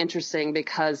really interesting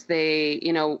because they,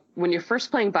 when you're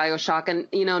first playing BioShock, and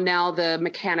now the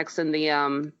mechanics and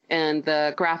the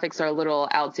graphics are a little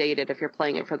outdated if you're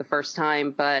playing it for the first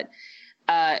time, but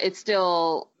it's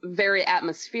still very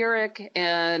atmospheric,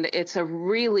 and it's a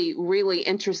really, really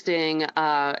interesting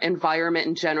environment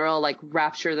in general, like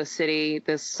Rapture the City,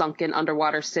 this sunken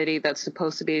underwater city that's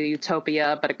supposed to be a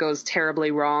utopia, but it goes terribly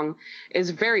wrong,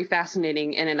 is very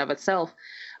fascinating in and of itself.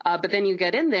 But then you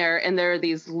get in there, and there are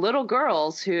these little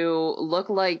girls who look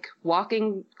like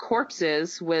walking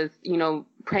corpses with,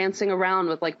 prancing around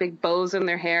with like big bows in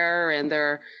their hair, and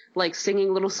they're like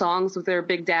singing little songs with their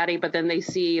big daddy, but then they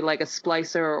see like a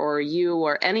splicer or you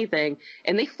or anything,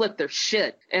 and they flip their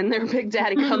shit, and their big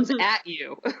daddy comes at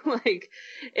you. Like,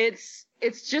 it's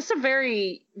just a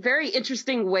very, very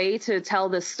interesting way to tell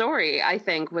this story, I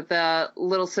think, with the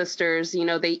Little Sisters.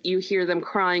 You hear them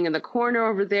crying in the corner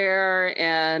over there,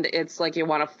 and it's like you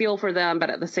want to feel for them, but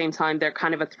at the same time, they're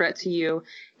kind of a threat to you,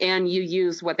 and you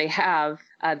use what they have,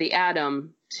 the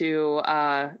Atom, to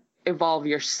evolve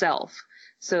yourself.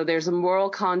 So there's a moral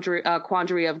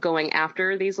quandary of going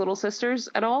after these little sisters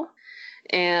at all,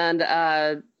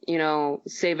 and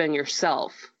saving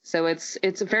yourself. So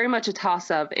it's very much a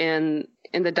toss-up in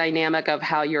the dynamic of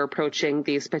how you're approaching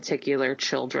these particular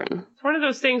children. It's one of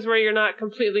those things where you're not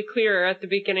completely clear at the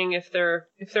beginning if they're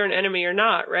an enemy or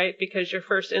not, right? Because your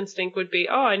first instinct would be,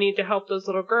 oh, I need to help those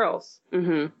little girls.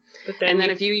 Mm-hmm. But then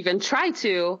if you even try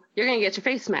to, you're going to get your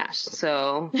face smashed.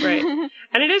 So right.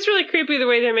 And it is really creepy the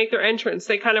way they make their entrance.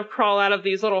 They kind of crawl out of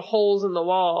these little holes in the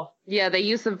wall. Yeah, they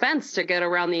use the vents to get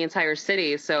around the entire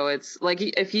city. So it's like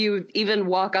if you even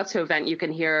walk up to a vent, you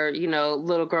can hear,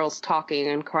 little girls talking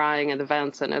and crying in the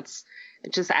vents. And it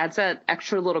just adds that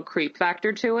extra little creep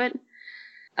factor to it.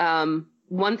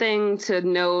 One thing to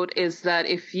note is that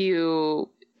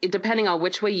depending on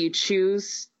which way you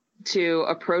choose to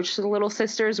approach the Little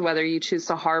Sisters, whether you choose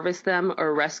to harvest them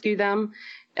or rescue them,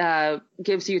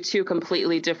 gives you two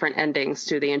completely different endings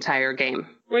to the entire game.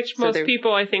 Which most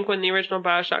people, I think, when the original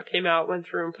BioShock came out, went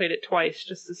through and played it twice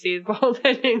just to see both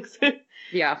endings.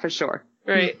 Yeah, for sure.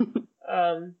 Right.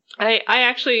 I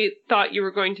actually thought you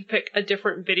were going to pick a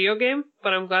different video game,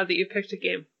 but I'm glad that you picked a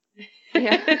game.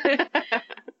 Yeah.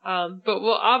 But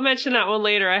I'll mention that one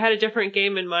later. I had a different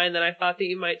game in mind that I thought that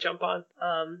you might jump on.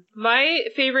 My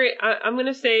favorite, I'm going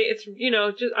to say it's,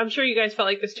 I'm sure you guys felt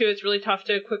like this too. It's really tough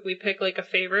to quickly pick like a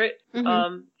favorite,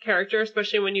 character,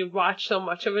 especially when you watch so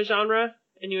much of a genre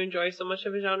and you enjoy so much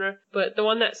of a genre. But the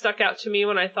one that stuck out to me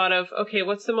when I thought of, okay,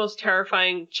 what's the most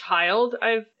terrifying child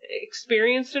I've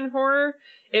experienced in horror?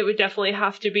 It would definitely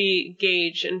have to be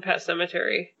Gage in Pet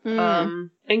Sematary.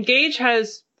 And Gage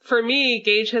has for me,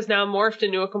 Gage has now morphed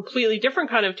into a completely different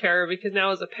kind of terror because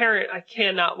now as a parent, I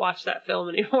cannot watch that film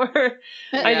anymore.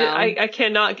 I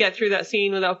cannot get through that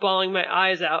scene without bawling my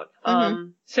eyes out.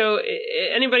 So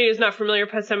anybody who's not familiar,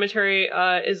 Pet Sematary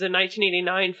is a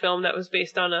 1989 film that was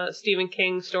based on a Stephen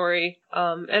King story.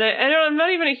 And I'm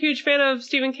not even a huge fan of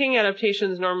Stephen King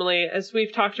adaptations normally. As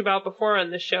we've talked about before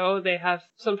on the show,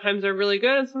 sometimes they're really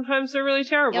good and sometimes they're really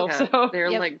terrible. Yeah, so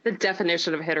they're like the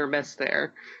definition of hit or miss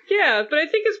there. Yeah, but I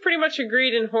think it's pretty much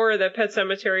agreed in horror that Pet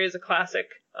Sematary is a classic.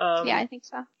 Yeah, I think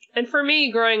so. And for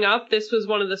me, growing up, this was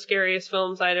one of the scariest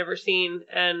films I'd ever seen.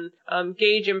 And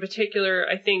Gage in particular,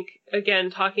 I think, again,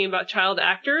 talking about child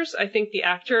actors, I think the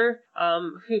actor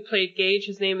who played Gage,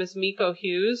 his name is Miko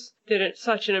Hughes, did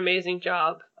such an amazing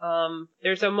job.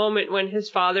 There's a moment when his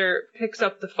father picks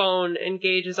up the phone and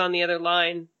Gage is on the other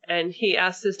line. And he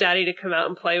asks his daddy to come out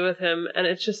and play with him. And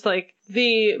it's just like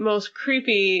the most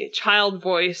creepy child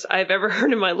voice I've ever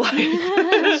heard in my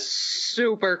life.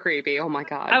 Super creepy. Oh my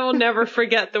God. I will never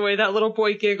forget the way that little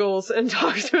boy giggles and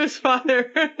talks to his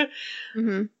father.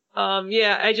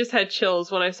 Yeah, I just had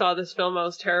chills when I saw this film. I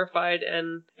was terrified.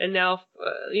 And now,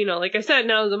 like I said,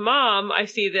 now as a mom, I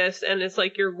see this and it's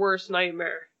like your worst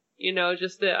nightmare.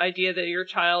 Just the idea that your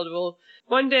child will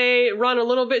one day run a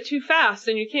little bit too fast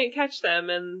and you can't catch them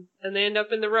and they end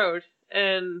up in the road.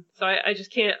 And so I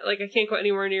just can't, I can't go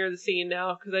anywhere near the scene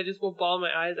now because I just will bawl my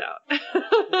eyes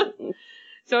out.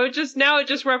 So it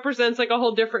just represents like a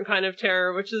whole different kind of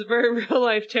terror, which is very real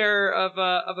life terror of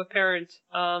a parent.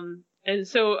 And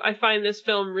so I find this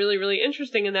film really, really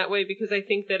interesting in that way because I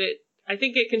think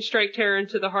it can strike terror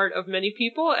into the heart of many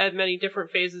people at many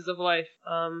different phases of life.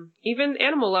 Even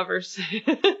animal lovers.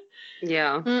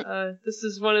 Yeah. This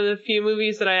is one of the few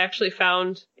movies that I actually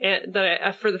found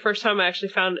for the first time I actually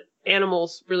found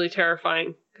animals really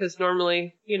terrifying. Because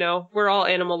normally, we're all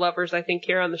animal lovers, I think,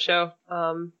 here on the show.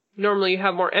 Normally you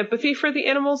have more empathy for the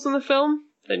animals in the film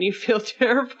than you feel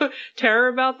terror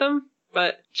about them.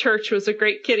 But Church was a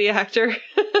great kitty actor.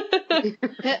 He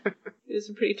was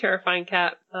a pretty terrifying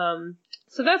cat.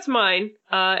 So that's mine.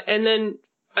 And then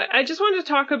I just wanted to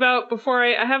talk about, before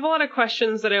I have a lot of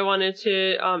questions that I wanted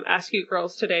to ask you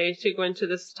girls today to go into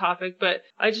this topic, but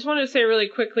I just wanted to say really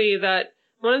quickly that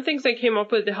one of the things I came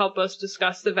up with to help us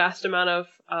discuss the vast amount of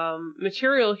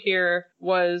material here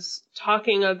was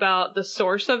talking about the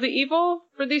source of the evil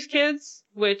for these kids,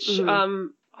 which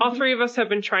all three of us have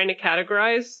been trying to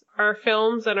categorize our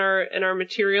films and our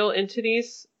material into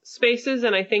these spaces,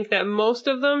 and I think that most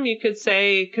of them you could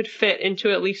say could fit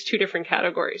into at least two different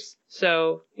categories.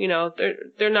 So,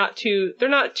 they're not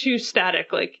too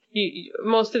static. Like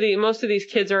most of these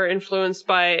kids are influenced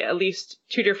by at least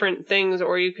two different things,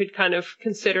 or you could kind of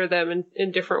consider them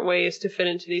in different ways to fit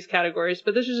into these categories.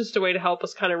 But this is just a way to help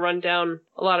us kind of run down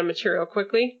a lot of material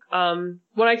quickly.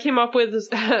 What I came up with is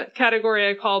a category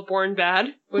I call Born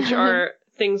Bad, which are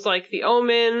things like The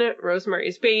Omen,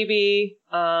 Rosemary's Baby,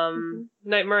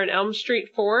 Nightmare on Elm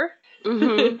Street 4.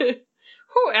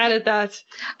 Who added that?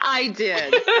 I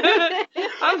did.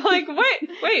 I'm like,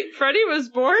 wait, Freddy was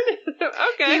born?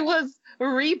 Okay. He was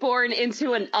reborn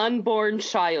into an unborn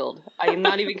child. I am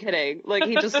not even kidding. Like,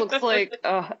 he just looks like,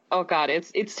 oh God,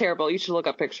 it's terrible. You should look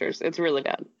up pictures. It's really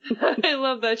bad. I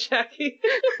love that, Jackie.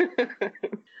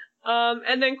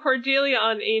 And then Cordelia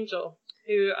on Angel,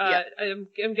 who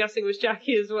I'm guessing was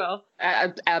Jackie as well.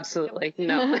 Absolutely.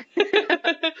 No.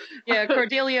 Yeah,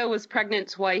 Cordelia was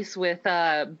pregnant twice with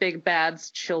Big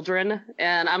Bad's children.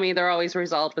 And I mean, they're always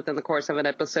resolved within the course of an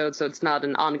episode, so it's not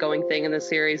an ongoing thing in the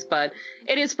series. But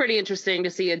it is pretty interesting to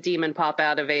see a demon pop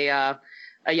out of a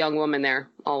young woman there,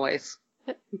 always.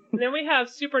 And then we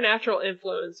have supernatural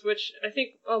influence, which I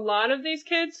think a lot of these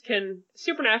kids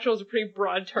supernatural is a pretty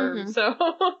broad term. So,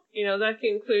 that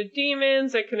can include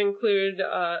demons, it can include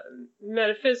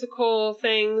metaphysical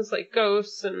things like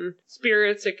ghosts and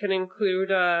spirits, it can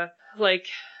include what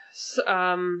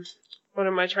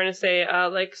am I trying to say?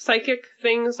 Like psychic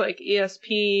things like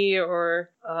ESP or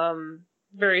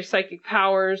very psychic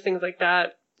powers, things like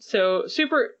that. So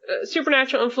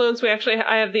supernatural influence.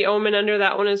 I have The Omen under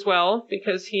that one as well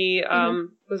because he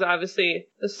was obviously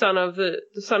the son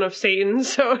of Satan,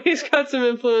 so he's got some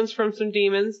influence from some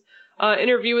demons.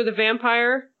 Interview with a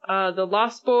Vampire, The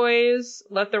Lost Boys,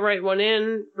 Let the Right One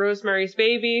In, Rosemary's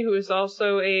Baby, who is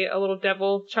also a little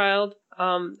devil child,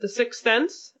 The Sixth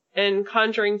Sense, and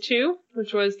Conjuring 2,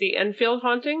 which was the Enfield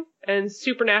haunting, and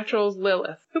Supernatural's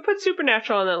Lilith. Who put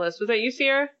Supernatural on that list? Was that you,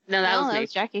 Sierra? No, that was me. That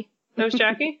was Jackie. That was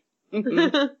Jackie? We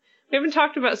haven't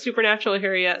talked about Supernatural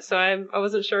here yet, so I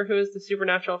wasn't sure who is the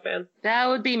Supernatural fan. That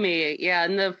would be me. Yeah,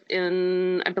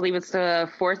 in I believe it's the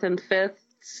 4th and 5th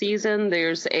season,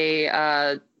 there's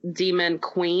a demon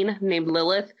queen named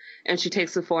Lilith, and she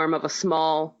takes the form of a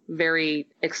small, very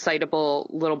excitable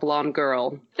little blonde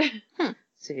girl.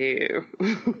 So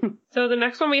So the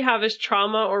next one we have is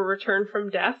Trauma or Return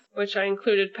from Death, which I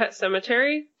included Pet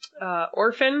Cemetery,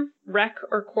 Orphan, Wreck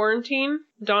or Quarantine,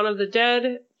 Dawn of the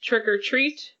Dead, Trick or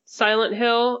Treat, Silent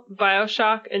Hill,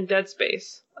 BioShock, and Dead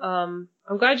Space. I'm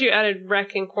glad you added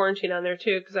Wreck and Quarantine on there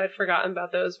too, because I'd forgotten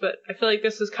about those, but I feel like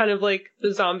this is kind of like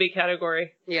the zombie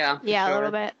category. yeah, for Yeah, sure. a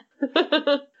little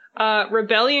bit.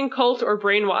 Rebellion, Cult, or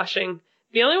Brainwashing.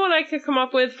 The only one I could come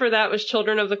up with for that was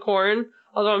Children of the Corn,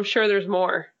 although I'm sure there's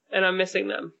more, and I'm missing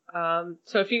them.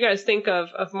 So if you guys think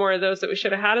of more of those that we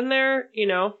should have had in there,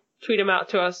 tweet them out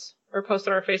to us or post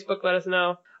on our Facebook, let us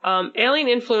know. Alien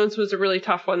Influence was a really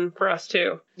tough one for us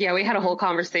too. Yeah, we had a whole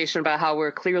conversation about how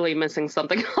we're clearly missing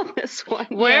something on this one.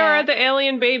 Where Yeah. are the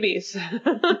alien babies?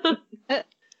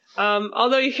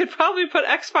 Although you could probably put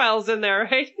X-Files in there,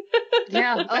 right?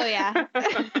 Yeah. Oh, yeah.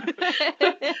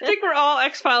 I think we're all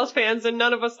X-Files fans and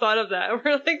none of us thought of that.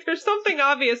 We're like, there's something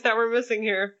obvious that we're missing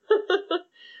here.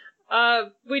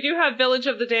 We do have Village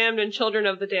of the Damned and Children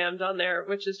of the Damned on there,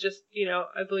 which is just,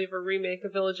 I believe a remake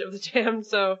of Village of the Damned.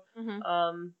 So,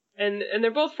 Mhm. and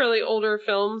they're both fairly older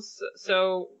films.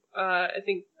 So, I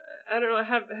think, I don't know,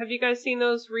 have you guys seen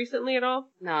those recently at all?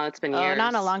 No, it's been Oh, years. not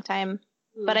in a long time.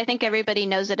 But I think everybody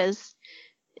knows it as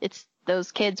it's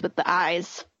those kids with the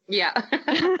eyes. Yeah.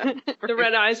 The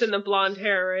red eyes and the blonde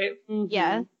hair, right?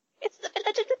 Yeah. It's the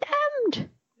Village of the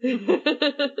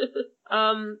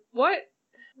Damned. What?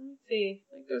 Let's see.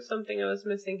 I think there's something I was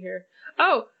missing here.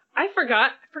 Oh, I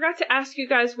forgot to ask you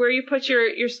guys where you put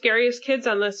your scariest kids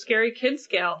on the scary kid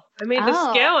scale. I made the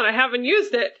Oh. scale and I haven't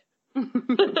used it.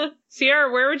 Sierra,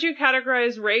 where would you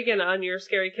categorize Reagan on your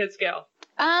scary kid scale?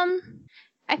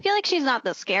 I feel like she's not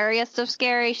the scariest of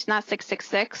scary. She's not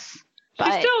 666. She's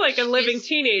But still like a living she's-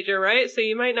 teenager, right? So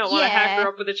you might not want to hack her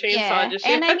up with a chainsaw Yeah, just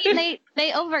and yet. I mean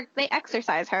they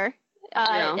exercise her,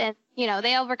 Yeah. and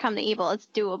they overcome the evil. It's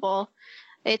doable.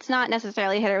 It's not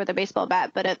necessarily hit her with a baseball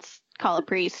bat, but it's call a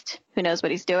priest who knows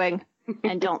what he's doing,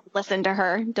 and don't listen to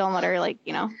her. Don't let her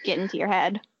get into your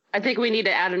head. I think we need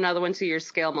to add another one to your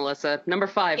scale, Melissa. Number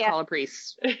 5, Yeah. call a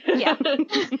priest. Yeah.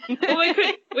 Well,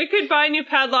 we could buy a new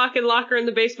padlock and lock her in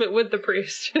the basement with the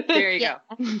priest. There you Yeah.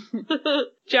 go.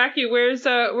 Jackie, where's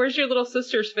your little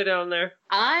sisters fit on there?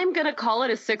 I'm going to call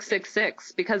it a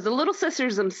 666 because the little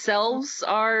sisters themselves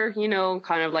are,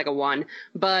 kind of like a 1.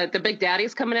 But the big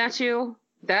daddy's coming at you,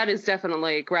 that is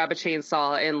definitely grab a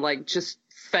chainsaw and just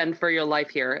fend for your life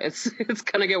here. It's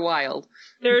going to get wild.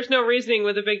 There's no reasoning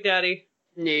with a big daddy.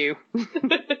 No.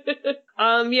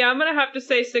 Yeah, I'm gonna have to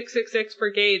say 666 for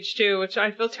Gage too, which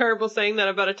I feel terrible saying that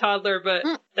about a toddler, but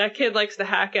that kid likes to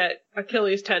hack at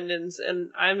Achilles tendons, and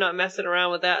I'm not messing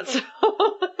around with that. So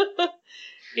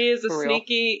he is a For real.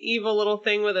 sneaky, evil little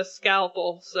thing with a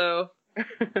scalpel. So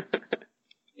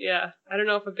yeah, I don't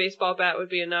know if a baseball bat would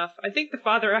be enough. I think the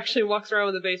father actually walks around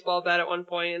with a baseball bat at one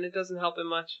point, and it doesn't help him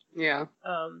much. Yeah.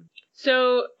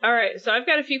 So, all right. So I've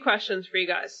got a few questions for you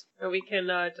guys that we can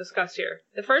discuss here.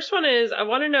 The first one is, I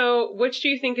want to know, which do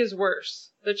you think is worse?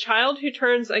 The child who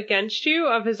turns against you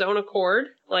of his own accord,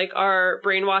 like our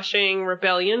brainwashing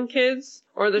rebellion kids,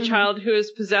 or the child who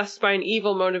is possessed by an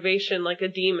evil motivation, like a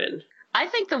demon? I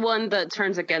think the one that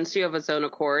turns against you of its own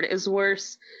accord is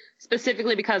worse,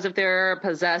 specifically because if they're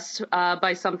possessed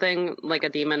by something like a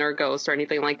demon or a ghost or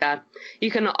anything like that,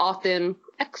 you can often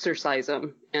exorcise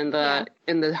them in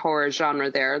the horror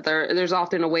genre. There's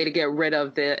often a way to get rid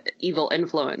of the evil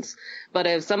influence. But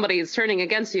if somebody is turning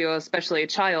against you, especially a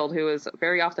child who is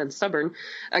very often stubborn,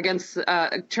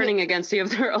 turning against you of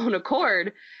their own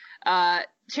accord,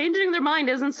 changing their mind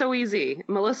isn't so easy.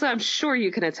 Melissa, I'm sure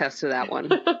you can attest to that one.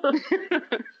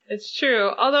 It's true.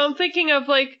 Although I'm thinking of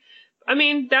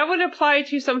that would apply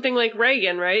to something like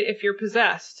Reagan, right? If you're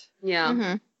possessed. Yeah.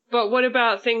 Mm-hmm. But what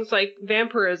about things like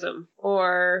vampirism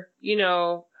or,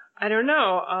 I don't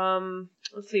know.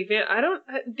 Let's see.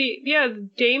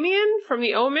 Damien from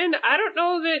The Omen. I don't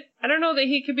know that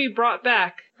he could be brought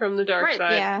back from the dark Right,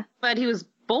 side. Yeah. But he was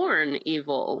born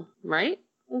evil, right?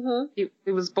 Mm-hmm.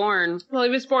 He was born Well, he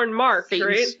was born marked, Satan's-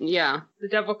 right? Yeah. The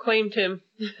devil claimed him.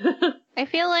 I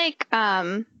feel like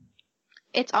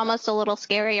it's almost a little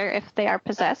scarier if they are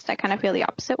possessed. I kind of feel the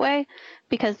opposite way,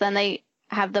 because then they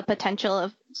have the potential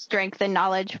of strength and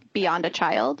knowledge beyond a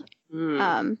child.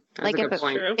 That's Like a good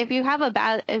point. True. if you have a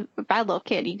bad little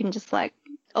kid, you can just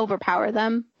overpower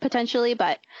them potentially.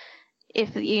 But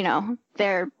if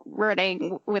they're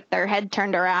running with their head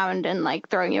turned around and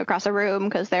throwing you across a room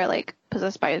because they're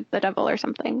possessed by the devil or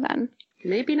something, then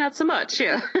Maybe not so much,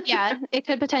 yeah. yeah, it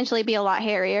could potentially be a lot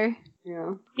hairier.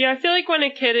 Yeah. Yeah, I feel like when a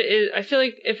kid is, I feel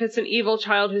like if it's an evil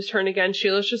child who's turned against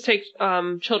you, let's just take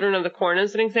Children of the Corn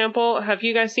as an example. Have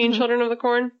you guys seen Children of the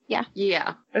Corn? Yeah.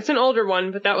 It's an older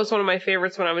one, but that was one of my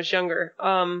favorites when I was younger.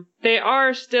 They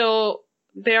are still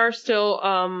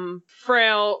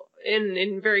frail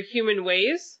in very human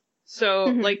ways. So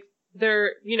like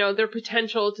their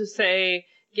potential to say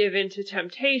give in to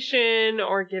temptation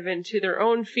or give in to their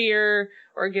own fear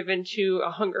or give in to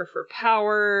a hunger for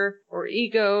power or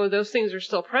ego, those things are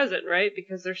still present, right?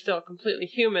 Because they're still completely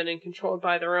human and controlled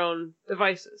by their own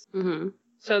devices. Mm-hmm.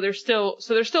 So there's still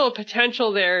a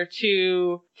potential there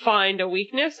to find a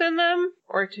weakness in them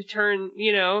or to turn,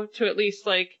 to at least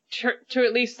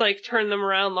turn them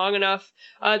around long enough.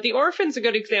 The Orphan's a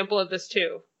good example of this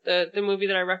too. The movie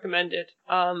that I recommended,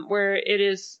 where it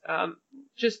is,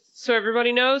 just so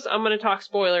everybody knows, I'm going to talk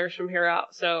spoilers from here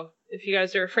out. So if you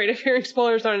guys are afraid of hearing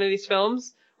spoilers on any of these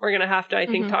films, we're going to have to, I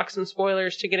think, talk some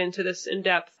spoilers to get into this in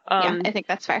depth. Yeah, I think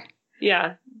that's fair.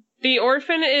 Yeah. The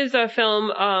Orphan is a film,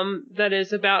 that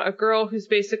is about a girl who's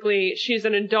basically, she's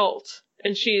an adult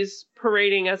and she's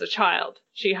parading as a child.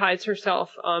 She hides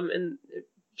herself, and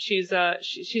she's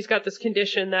got this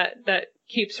condition that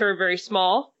keeps her very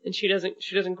small, and she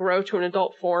doesn't grow to an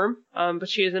adult form. But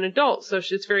she is an adult, so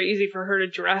it's very easy for her to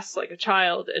dress like a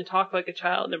child and talk like a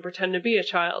child and pretend to be a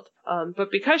child.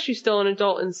 But because she's still an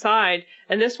adult inside,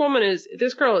 and this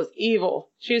girl is evil.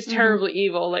 She is terribly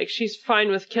evil. Like, she's fine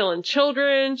with killing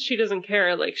children. She doesn't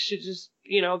care. Like, she just,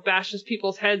 bashes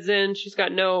people's heads in. She's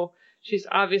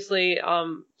obviously,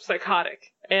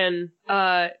 psychotic. And,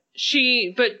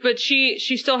 she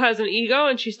still has an ego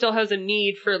and she still has a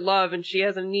need for love and she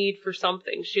has a need for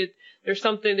something.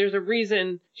 There's a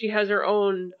reason she has her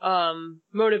own,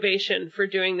 motivation for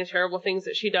doing the terrible things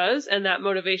that she does. And that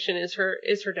motivation is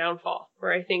her downfall.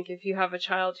 Where I think if you have a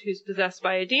child who's possessed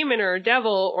by a demon or a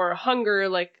devil or a hunger,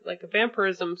 like a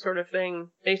vampirism sort of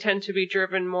thing, they tend to be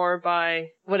driven more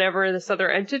by whatever this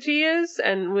other entity is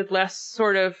and with less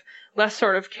sort of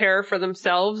care for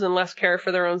themselves and less care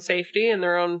for their own safety and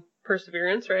their own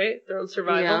perseverance, right? Their own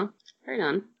survival. Yeah, right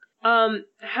on.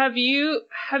 Have you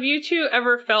two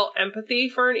ever felt empathy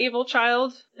for an evil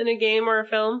child in a game or a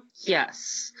film?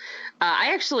 Yes.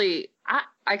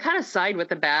 I kind of side with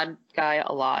the bad guy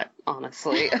a lot,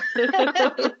 honestly. like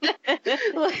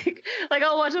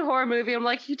I'll watch a horror movie, I'm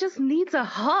like, he just needs a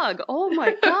hug. Oh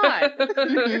my God.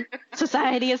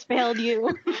 Society has failed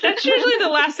you. That's usually the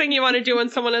last thing you want to do when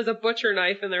someone has a butcher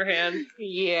knife in their hand.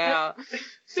 Yeah.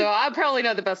 So I'm probably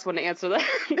not the best one to answer that.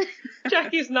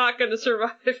 Jackie's not going to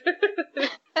survive.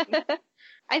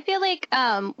 I feel like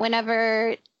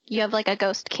whenever you have like a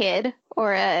ghost kid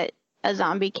or a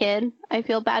zombie kid, I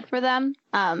feel bad for them.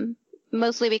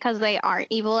 Mostly because they aren't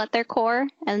evil at their core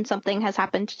and something has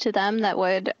happened to them that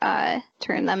would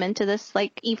turn them into this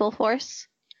like evil force.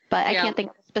 But I can't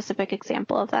think of a specific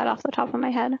example of that off the top of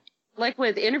my head. Like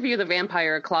with Interview the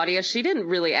Vampire, Claudia, she didn't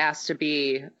really ask to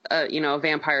be a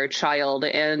vampire child,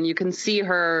 and you can see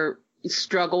her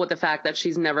struggle with the fact that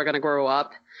she's never going to grow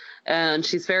up. And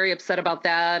she's very upset about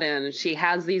that, and she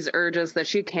has these urges that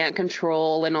she can't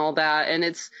control and all that. And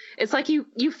it's like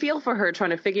you feel for her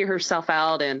trying to figure herself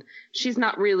out, and she's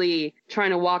not really trying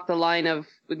to walk the line of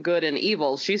good and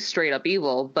evil. She's straight up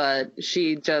evil, but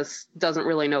she just doesn't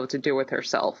really know what to do with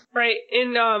herself. Right.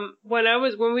 And when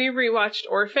we rewatched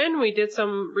Orphan, we did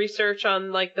some research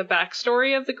on like the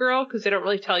backstory of the girl, because they don't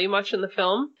really tell you much in the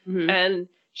film. Mm-hmm. And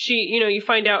she, you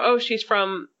find out, she's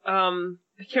from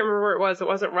I can't remember where it was. It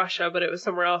wasn't Russia, but it was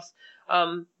somewhere else.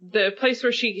 The place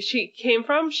where she came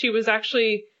from, she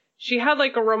had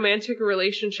like a romantic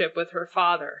relationship with her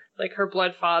father, like her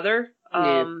blood father.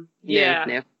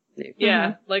 Yeah.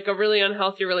 Like a really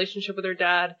unhealthy relationship with her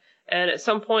dad. And at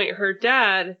some point, her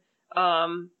dad,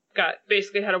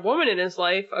 basically had a woman in his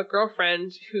life, a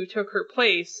girlfriend who took her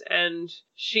place. And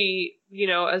she,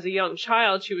 as a young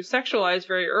child, she was sexualized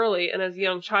very early. And as a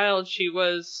young child, she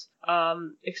was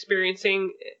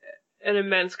experiencing an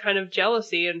immense kind of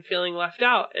jealousy and feeling left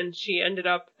out. And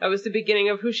that was the beginning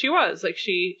of who she was. Like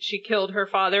she killed her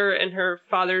father and her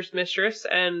father's mistress,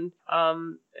 and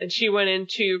she went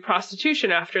into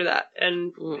prostitution after that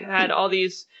and had all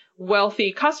these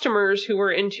wealthy customers who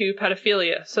were into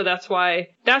pedophilia. So that's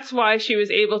why she was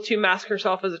able to mask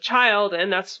herself as a child.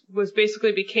 And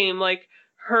became like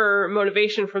her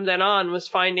motivation from then on, was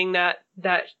finding that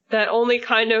only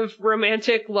kind of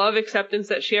romantic love acceptance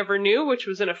that she ever knew, which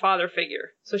was in a father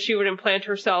figure. So she would implant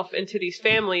herself into these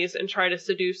families and try to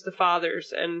seduce the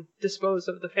fathers and dispose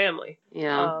of the family.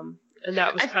 Yeah. And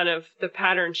that was kind of the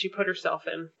pattern she put herself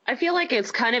in. I feel like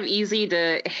it's kind of easy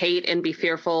to hate and be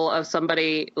fearful of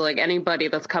somebody, like anybody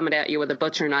that's coming at you with a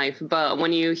butcher knife. But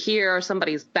when you hear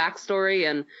somebody's backstory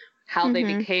and how they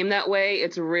became that way,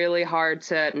 it's really hard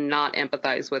to not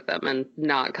empathize with them and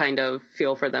not kind of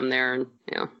feel for them there. And,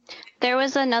 you know. There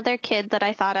was another kid that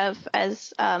I thought of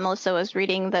as Melissa was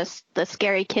reading the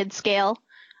scary kid scale,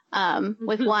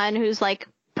 with one who's like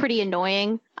pretty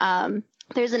annoying.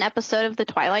 There's an episode of The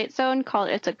Twilight Zone called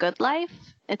It's a Good Life.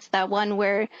 It's that one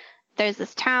where there's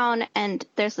this town and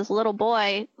there's this little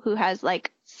boy who has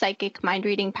like psychic mind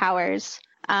reading powers,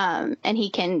 and he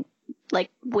can like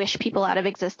wish people out of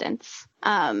existence.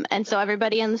 And so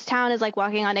everybody in this town is like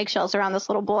walking on eggshells around this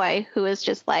little boy who is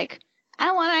just like,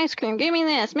 I want ice cream. Give me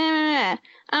this. Meh, meh, meh.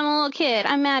 I'm a little kid.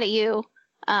 I'm mad at you.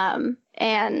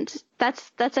 And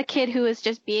that's a kid who is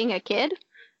just being a kid.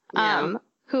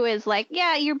 Who is like,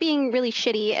 yeah, you're being really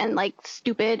shitty and like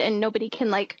stupid and nobody can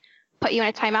like put you in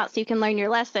a timeout so you can learn your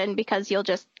lesson because you'll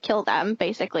just kill them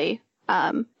basically.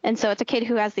 And so it's a kid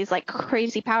who has these like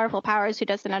crazy powerful powers who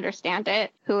doesn't understand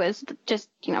it, who is just,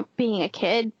 you know, being a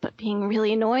kid, but being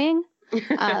really annoying.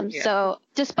 So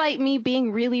despite me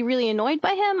being really, really annoyed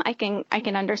by him, I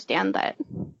can understand that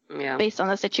based on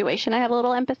the situation. I have a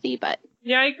little empathy, but.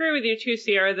 Yeah, I agree with you too,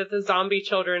 Sierra, that the zombie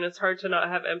children, it's hard to not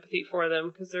have empathy for them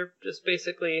because they're just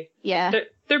basically,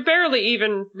 they're barely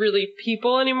even really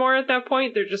people anymore at that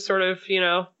point. They're just sort of, you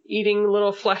know, eating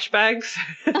little flesh bags.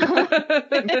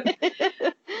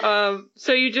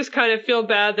 So you just kind of feel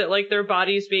bad that like their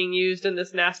body's being used in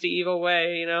this nasty, evil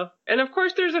way, you know? And of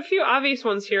course there's a few obvious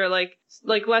ones here, like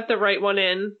Let the Right One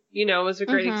In, you know, was a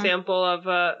great example of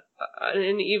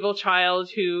an evil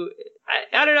child who,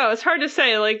 I don't know, it's hard to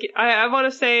say. Like, I want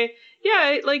to say,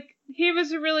 yeah, like, he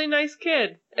was a really nice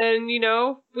kid. And, you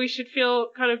know, we should feel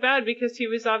kind of bad because he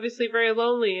was obviously very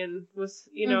lonely and was,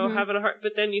 you know, having a heart.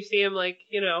 But then you see him, like,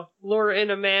 you know, lure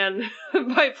in a man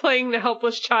by playing the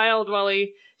helpless child while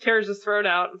he tears his throat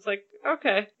out. It's like,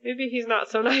 okay, maybe he's not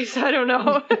so nice. I don't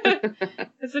know.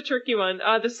 It's a tricky one.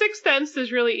 The Sixth Sense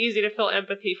is really easy to feel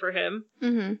empathy for him.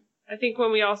 I think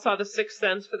when we all saw The Sixth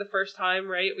Sense for the first time,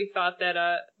 right, we thought that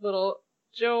little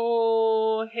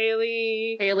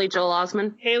Haley Joel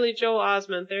Osment,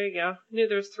 there you go. I knew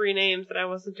there was 3 names, but I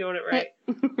wasn't doing it right.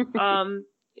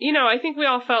 You know, I think we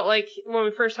all felt like when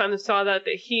we first time saw that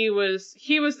he was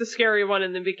the scary one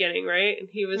in the beginning, right? And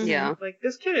he was like,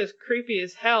 this kid is creepy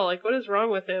as hell. Like, what is wrong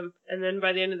with him? And then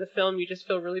by the end of the film, you just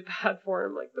feel really bad for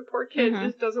him. Like, the poor kid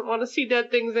just doesn't want to see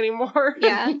dead things anymore.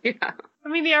 Yeah. I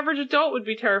mean, the average adult would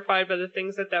be terrified by the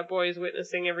things that boy is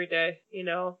witnessing every day, you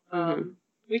know?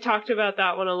 We talked about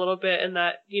that one a little bit, and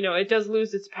that, you know, it does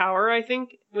lose its power, I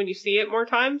think, when you see it more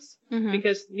times.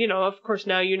 Because, you know, of course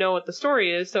now you know what the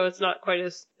story is, so it's not quite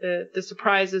as, the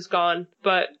surprise is gone.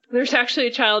 But there's actually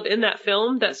a child in that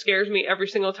film that scares me every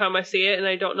single time I see it, and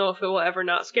I don't know if it will ever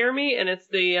not scare me, and it's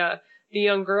the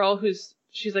young girl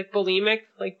she's like bulimic,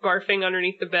 like barfing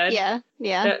underneath the bed. Yeah.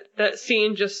 That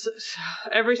scene just,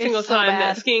 every single so time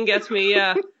bad. that scene gets me,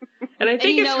 yeah. And I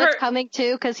think you know it's coming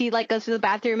too, because he like goes to the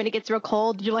bathroom and it gets real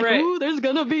cold. You're like, ooh, there's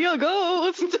gonna be a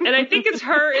ghost. And I think it's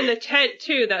her in the tent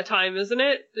too that time, isn't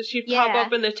it? Does she pop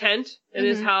up in the tent in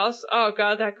his house? Oh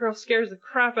god, that girl scares the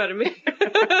crap out of me.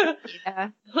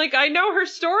 Like, I know her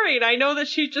story and I know that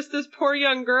she's just this poor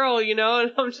young girl, you know,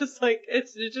 and I'm just like,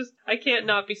 it's just, I can't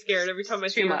not be scared every time I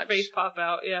see her face pop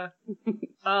out. Yeah.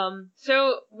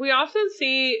 So we often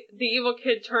see the evil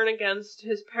kid turn against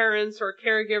his parents or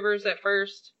caregivers at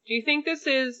first. Do you think this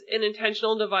is an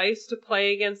intentional device to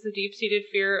play against the deep-seated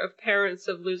fear of parents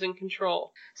of losing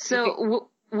control? So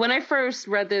when I first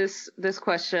read this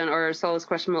question or saw this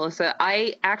question, Melissa,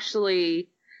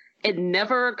 it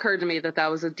never occurred to me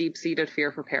that was a deep-seated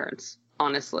fear for parents.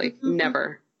 Honestly,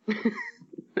 never.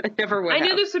 I never would. I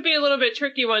knew this would be a little bit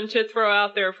tricky one to throw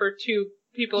out there for two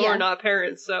people who are not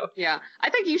parents, so. Yeah. I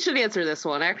think you should answer this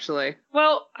one, actually.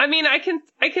 Well, I mean, I can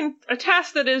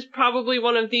attest that is probably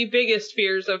one of the biggest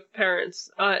fears of parents.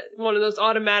 One of those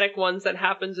automatic ones that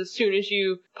happens as soon as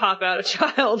you pop out a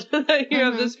child. You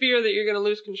have this fear that you're going to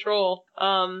lose control.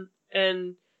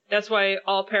 And that's why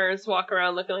all parents walk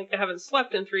around looking like they haven't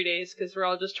slept in 3 days, because we're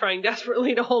all just trying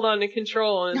desperately to hold on to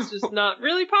control, and it's just not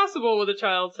really possible with a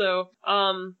child. So,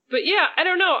 but yeah, I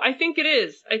don't know. I think it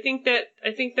is. I think that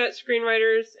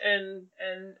screenwriters and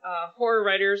horror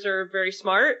writers are very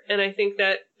smart, and I think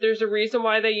that there's a reason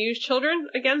why they use children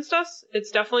against us.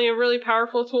 It's definitely a really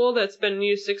powerful tool that's been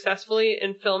used successfully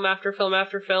in film after film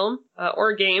after film,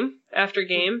 or game after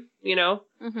game, you know?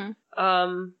 And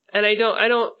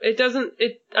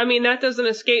that doesn't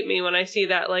escape me when I see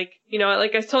that. Like, you know,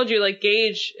 like I told you, like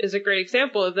Gage is a great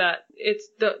example of that. It's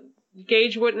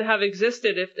Gage wouldn't have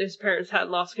existed if his parents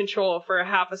hadn't lost control for a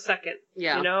half a second.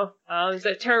 Yeah. You know? There's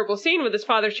that terrible scene with his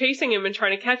father chasing him and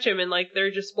trying to catch him, and like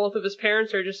they're just, both of his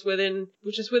parents are just within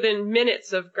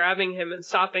minutes of grabbing him and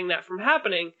stopping that from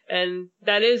happening. And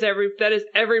that is every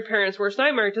parent's worst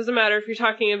nightmare. It doesn't matter if you're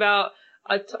talking about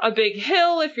a big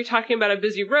hill, if you're talking about a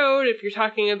busy road, if you're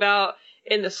talking about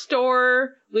in the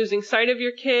store, losing sight of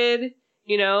your kid.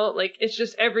 You know, like, it's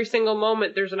just every single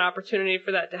moment there's an opportunity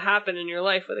for that to happen in your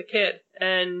life with a kid.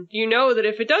 And you know that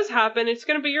if it does happen, it's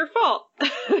going to be your fault.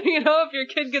 You know, if your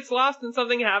kid gets lost and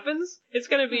something happens, it's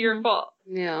going to be your fault.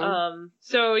 Yeah.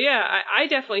 So yeah, I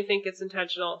definitely think it's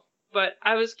intentional. But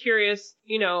I was curious,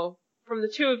 you know, from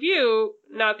the two of you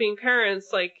not being parents,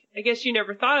 like, I guess you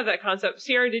never thought of that concept.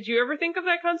 Sierra, did you ever think of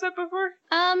that concept before?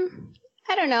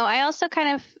 I don't know. I also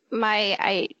kind of,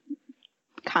 my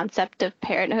concept of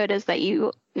parenthood is that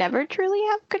you never truly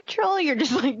have control. You're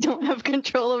just like, don't have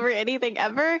control over anything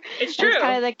ever. It's true. It's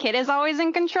kind of the kid is always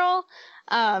in control.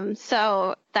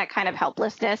 So that kind of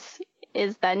helplessness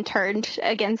is then turned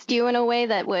against you in a way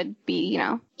that would be, you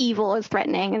know, evil is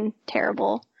threatening and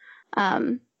terrible.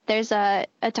 There's a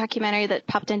documentary that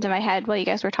popped into my head while you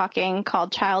guys were talking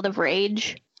called Child of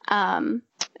Rage.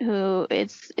 Who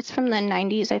it's from the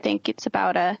 90s, I think. It's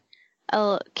about a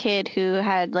kid who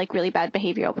had like really bad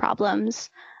behavioral problems,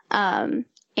 and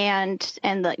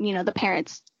the, you know, the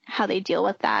parents, how they deal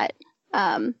with that.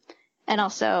 And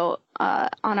also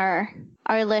on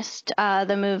our list,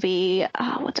 the movie,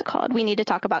 what's it called? We Need to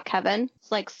Talk About Kevin.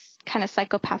 It's like kind of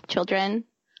psychopath children.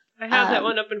 I have that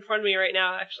one up in front of me right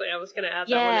now. Actually, I was going to add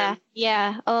that one in.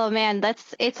 Yeah. Oh man,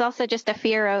 it's also just a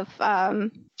fear of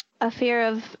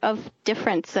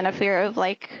difference and a fear of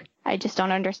like, I just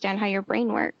don't understand how your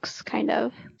brain works, kind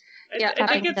of. Yeah,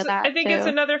 I think it's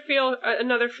another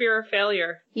fear of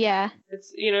failure. Yeah.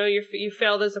 It's, you know, you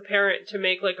failed as a parent to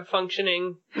make like a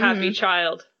functioning, happy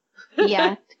child.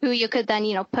 Yeah, who you could then,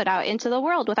 you know, put out into the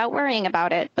world without worrying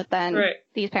about it. But then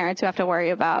these parents who have to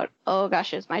worry about, oh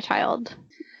gosh, is my child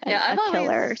a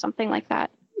killer or something like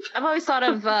that? I've always thought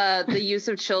of the use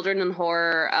of children in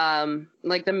horror,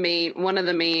 like one of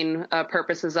the main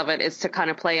purposes of it is to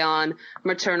kind of play on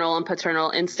maternal and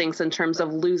paternal instincts in terms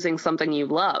of losing something you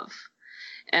love.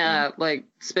 Like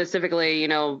specifically, you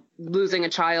know, losing a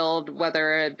child,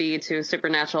 whether it be to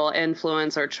supernatural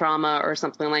influence or trauma or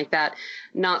something like that,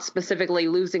 not specifically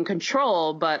losing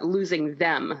control, but losing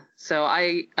them. So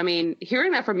I mean,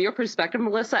 hearing that from your perspective,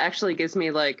 Melissa, actually gives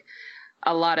me like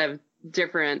a lot of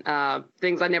different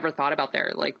things I never thought about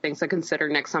there, like things to consider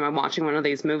next time I'm watching one of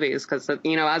these movies, because,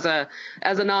 you know, as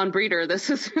a non-breeder, this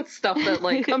is stuff that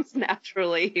like comes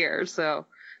naturally here. So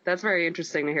that's very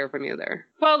interesting to hear from you there.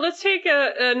 Well, let's take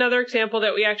another example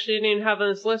that we actually didn't even have on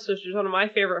this list, which is one of my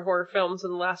favorite horror films in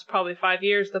the last probably 5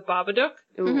 years, The Babadook.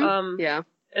 Yeah.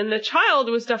 And the child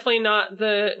was definitely not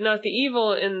the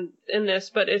evil in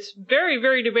this, but it's very,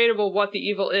 very debatable what the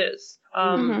evil is.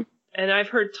 And I've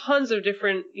heard tons of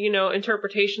different, you know,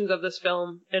 interpretations of this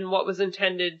film and what was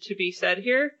intended to be said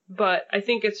here. But I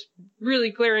think it's really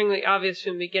glaringly obvious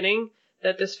from the beginning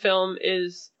that this film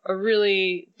is a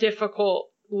really difficult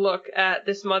look at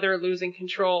this mother losing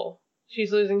control.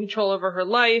 She's losing control over her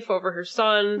life, over her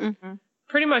son,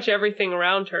 pretty much everything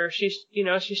around her. She's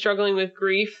struggling with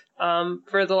grief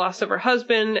for the loss of her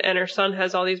husband, and her son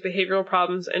has all these behavioral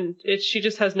problems, and she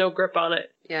just has no grip on it.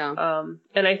 Yeah.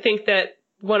 And I think that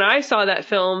when I saw that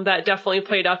film, that definitely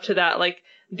played up to that. Like,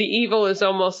 the evil is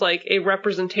almost like a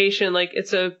representation, like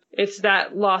it's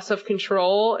that loss of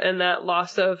control and that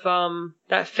loss of,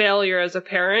 that failure as a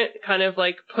parent kind of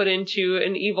like put into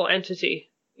an evil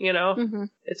entity, you know?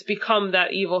 It's become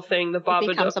that evil thing, the Babadook. It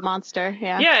becomes a monster,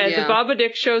 yeah. Yeah, the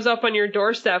Babadook shows up on your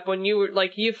doorstep when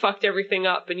you fucked everything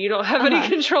up and you don't have any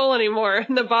control anymore.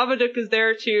 And the Babadook is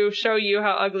there to show you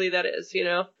how ugly that is, you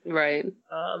know? Right.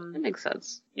 That makes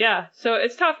sense. Yeah, so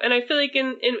it's tough, and I feel like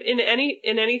in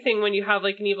anything when you have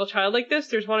like an evil child like this,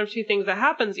 there's one of two things that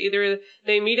happens: either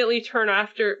they immediately turn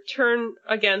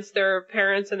against their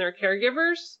parents and their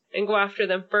caregivers and go after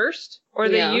them first, or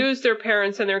they use their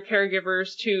parents and their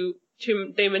caregivers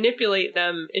they manipulate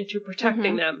them into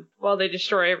protecting them while they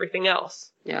destroy everything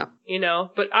else. Yeah. You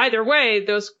know, but either way,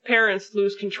 those parents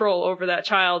lose control over that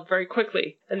child very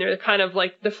quickly, and they're kind of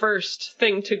like the first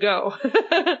thing to go.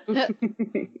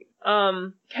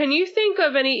 Can you think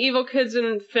of any evil kids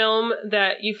in film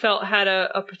that you felt had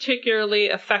a particularly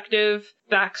effective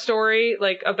backstory,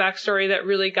 like a backstory that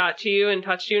really got to you and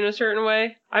touched you in a certain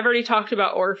way? I've already talked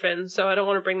about Orphans, so I don't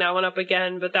want to bring that one up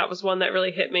again, but that was one that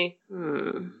really hit me.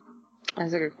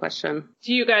 That's a good question.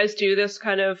 Do you guys do this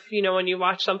kind of, you know, when you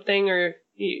watch something, or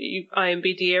you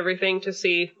IMBD everything to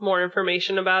see more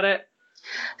information about it?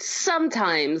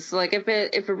 Sometimes, like if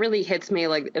it really hits me,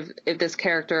 like if this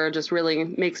character just really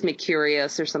makes me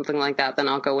curious or something like that, then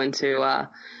I'll go into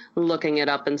looking it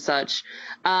up and such.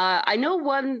 I know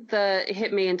one that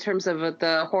hit me in terms of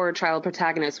the horror child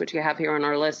protagonist, which you have here on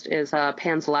our list, is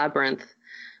Pan's Labyrinth.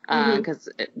 Because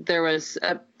there was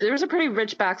a pretty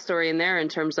rich backstory in there in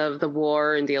terms of the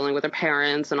war and dealing with her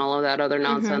parents and all of that other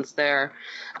nonsense there.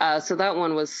 So that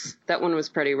one was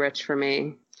pretty rich for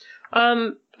me.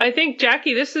 I think,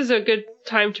 Jackie, this is a good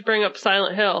time to bring up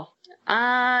Silent Hill.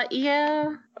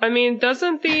 Yeah. I mean,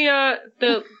 doesn't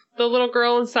the little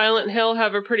girl in Silent Hill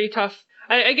have a pretty tough...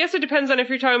 I guess it depends on if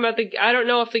you're talking about I don't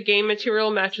know if the game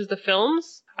material matches the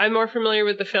films. I'm more familiar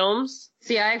with the films.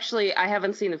 See, I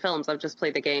haven't seen the films. I've just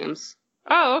played the games.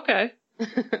 Oh, okay.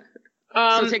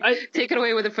 So take it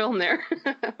away with the film there.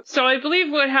 So I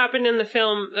believe what happened in the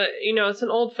film, it's an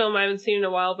old film I haven't seen in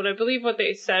a while, but I believe what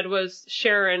they said was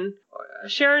Sharon.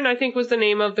 Sharon, I think, was the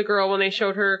name of the girl when they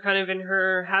showed her kind of in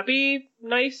her happy,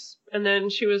 nice, and then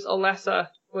she was Alessa,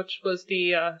 which was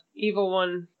the evil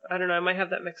one. I don't know, I might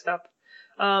have that mixed up.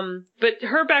 But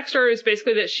her backstory is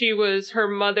basically that her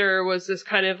mother was this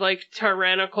kind of like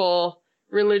tyrannical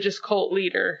religious cult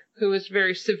leader who was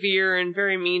very severe and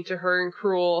very mean to her and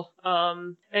cruel.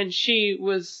 And she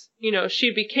was,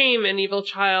 she became an evil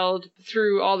child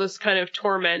through all this kind of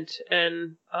torment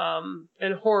and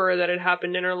horror that had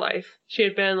happened in her life. She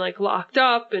had been like locked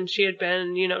up and she had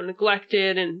been,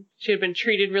 neglected and she had been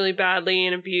treated really badly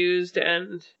and abused.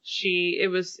 And it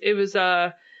was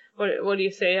what do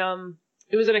you say?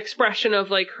 It was an expression of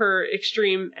like her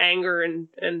extreme anger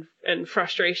and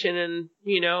frustration and,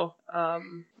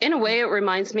 In a way, it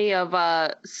reminds me of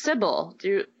Sybil.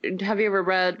 Have you ever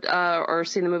read or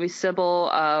seen the movie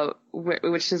Sybil,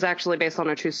 which is actually based on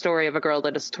a true story of a girl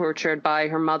that is tortured by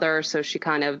her mother? So she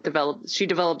kind of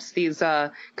develops these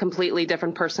completely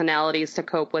different personalities to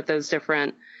cope with those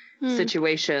different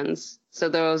situations. So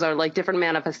those are like different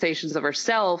manifestations of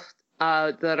herself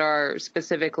that are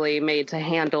specifically made to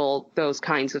handle those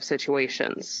kinds of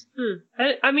situations.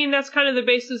 I mean, that's kind of the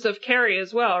basis of Carrie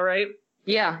as well, right?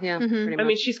 Yeah, pretty much. I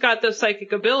mean, she's got those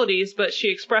psychic abilities, but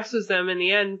she expresses them in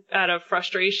the end out of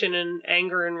frustration and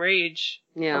anger and rage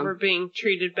over being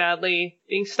treated badly,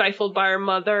 being stifled by her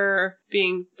mother,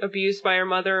 being abused by her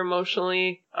mother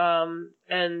emotionally,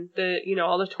 and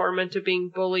all the torment of being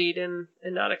bullied and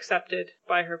not accepted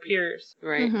by her peers.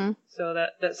 Right. Mm-hmm. So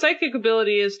that psychic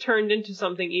ability is turned into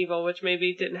something evil, which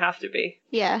maybe didn't have to be.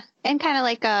 Yeah, and kind of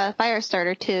like a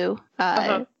Firestarter too.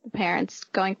 The parents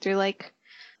going through like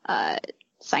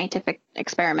scientific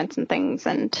experiments and things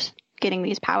and getting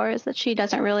these powers that she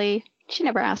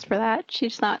never asked for that.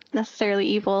 She's not necessarily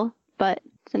evil, but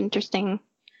it's an interesting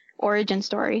origin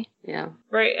story. Yeah.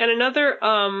 Right. And another,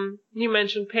 you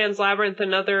mentioned Pan's Labyrinth,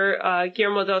 another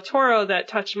Guillermo del Toro that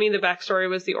touched me, the backstory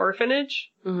was The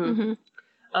Orphanage.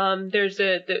 Mm-hmm. There's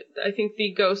I think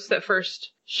the ghosts that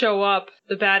first show up,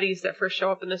 the baddies that first show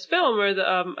up in this film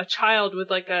are a child with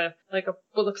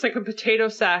what looks like a potato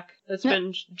sack that's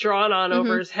been drawn on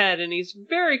over his head, and he's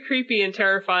very creepy and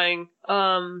terrifying,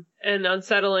 and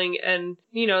unsettling. And,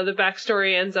 the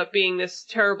backstory ends up being this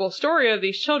terrible story of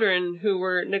these children who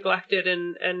were neglected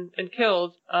and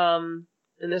killed,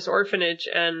 in this orphanage,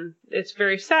 and it's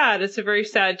very sad. It's a very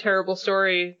sad, terrible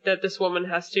story that this woman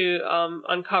has to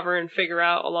uncover and figure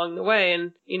out along the way.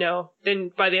 And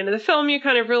then by the end of the film, you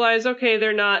kind of realize, okay,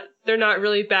 they're not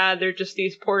really bad. They're just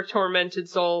these poor, tormented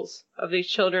souls of these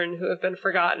children who have been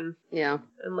forgotten,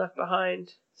 and left behind.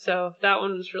 So that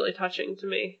one was really touching to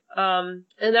me. And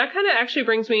that kind of actually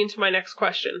brings me into my next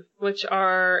question, which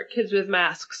are kids with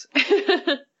masks.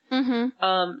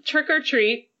 Trick or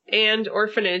Treat and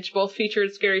Orphanage both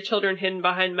featured scary children hidden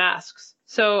behind masks.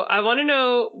 So I want to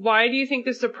know, why do you think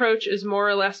this approach is more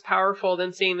or less powerful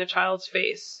than seeing the child's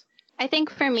face? I think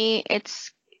for me,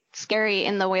 it's scary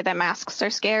in the way that masks are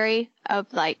scary,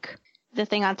 of like the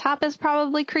thing on top is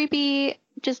probably creepy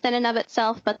just in and of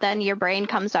itself, but then your brain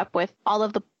comes up with all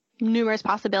of the numerous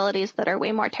possibilities that are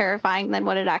way more terrifying than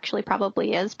what it actually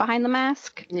probably is behind the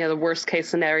mask. Yeah, the worst case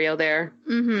scenario there.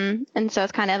 Mm-hmm. And so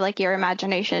it's kind of like your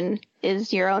imagination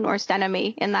is your own worst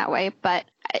enemy in that way. But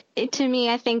to me,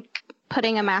 I think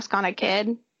putting a mask on a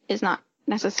kid is not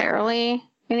necessarily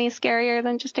any scarier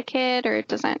than just a kid, or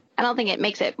I don't think it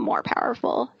makes it more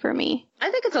powerful for me.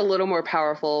 I think it's a little more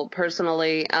powerful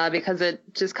personally, because it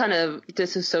just kind of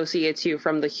disassociates you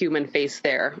from the human face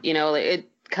there. It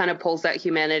kind of pulls that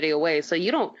humanity away. So you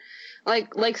don't,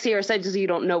 like Sierra said, just you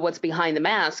don't know what's behind the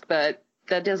mask, but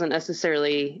that doesn't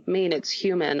necessarily mean it's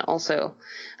human also.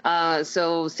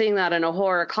 So seeing that in a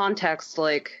horror context,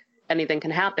 anything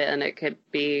can happen. It could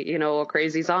be, you know, a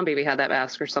crazy zombie behind that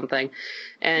mask or something.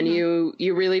 And you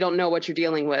really don't know what you're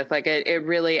dealing with. Like it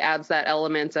really adds that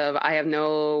element of, I have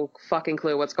no fucking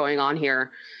clue what's going on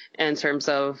here in terms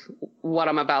of what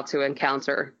I'm about to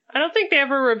encounter. I don't think they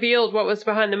ever revealed what was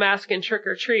behind the mask in Trick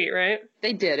or Treat, right?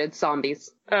 They did. It's zombies.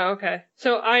 Oh, okay.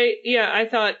 So I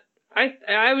thought, I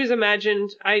always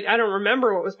imagined, I don't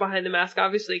remember what was behind the mask,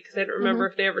 obviously, because I don't remember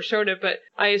if they ever showed it, but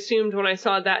I assumed when I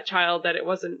saw that child that it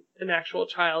wasn't an actual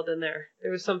child in there.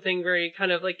 There was something very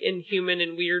kind of like inhuman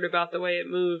and weird about the way it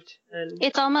moved. And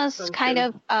It's almost kind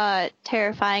of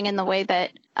terrifying in the way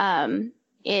that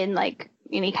in like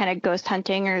any kind of ghost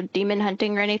hunting or demon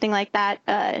hunting or anything like that,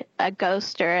 a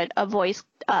ghost or a voice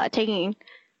taking,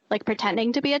 like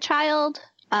pretending to be a child.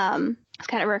 It's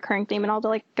kind of a recurring theme in all the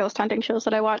like ghost hunting shows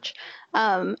that I watch,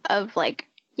 of like,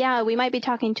 yeah, we might be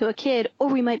talking to a kid or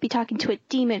we might be talking to a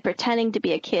demon pretending to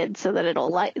be a kid so that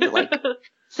it'll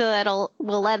so that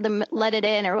we'll let it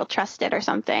in or we'll trust it or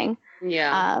something.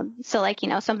 Yeah. So like, you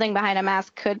know, something behind a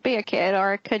mask could be a kid,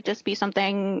 or it could just be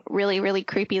something really, really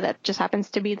creepy that just happens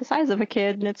to be the size of a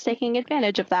kid and it's taking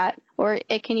advantage of that. Or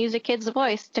it can use a kid's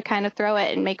voice to kind of throw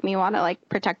it and make me want to like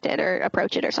protect it or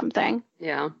approach it or something.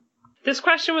 Yeah. This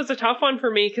question was a tough one for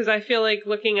me because I feel like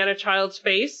looking at a child's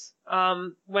face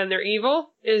when they're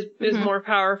evil is more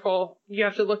powerful. You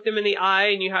have to look them in the eye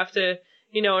and you have to,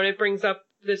 you know, and it brings up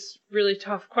this really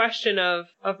tough question of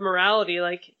morality.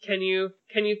 Like, can you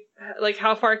like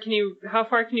how far can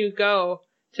you go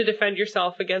to defend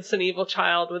yourself against an evil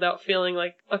child without feeling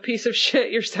like a piece of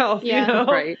shit yourself? Yeah. You know?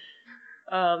 Right.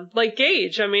 Like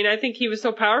Gage, I mean, I think he was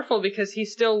so powerful because he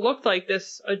still looked like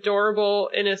this adorable,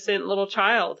 innocent little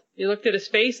child. You looked at his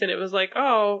face and it was like,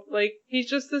 oh, like, he's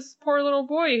just this poor little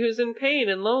boy who's in pain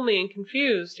and lonely and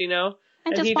confused, you know?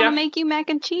 I just want to make you mac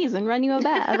and cheese and run you a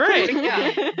bath. Right,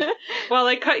 yeah. Well,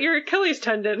 I cut your Achilles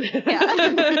tendon.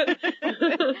 Yeah.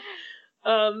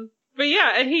 But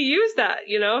yeah, and he used that,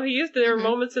 you know? There were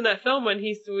moments in that film when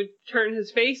he would turn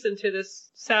his face into this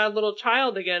sad little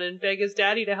child again and beg his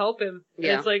daddy to help him. And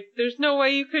Yeah. it's like, there's no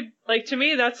way you could, like, to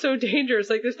me, that's so dangerous.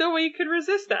 Like, there's no way you could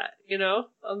resist that, you know?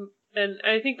 And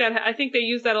I think they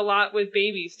use that a lot with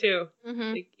babies too.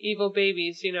 Like evil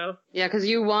babies, you know? Yeah, because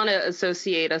you want to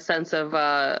associate a sense of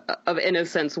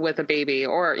innocence with a baby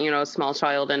or, you know, a small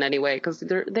child in any way because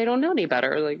they don't know any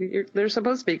better. Like, they're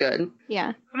supposed to be good.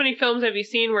 Yeah. How many films have you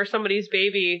seen where somebody's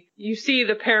baby, you see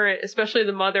the parent, especially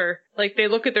the mother, like they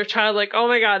look at their child like, oh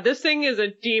my god, this thing is a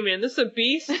demon. This is a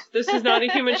beast. This is not a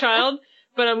human child.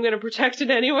 But I'm going to protect it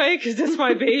anyway because it's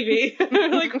my baby.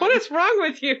 Like, what is wrong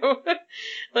with you?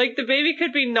 Like, the baby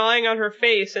could be gnawing on her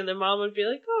face and the mom would be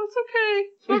like, oh, it's okay.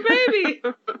 It's my baby.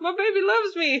 My baby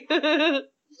loves me.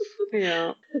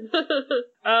 Yeah.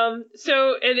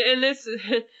 So, and this,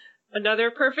 another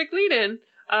perfect lead-in,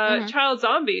 child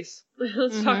zombies.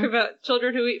 Let's talk about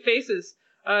children who eat faces.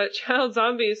 Child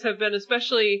zombies have been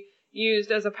especially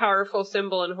used as a powerful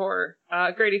symbol in horror.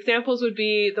 Great examples would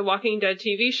be the Walking Dead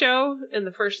TV show. In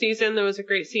the first season, there was a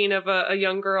great scene of a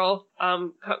young girl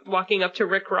walking up to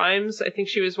Rick Grimes. I think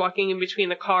she was walking in between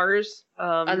the cars.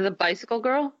 The bicycle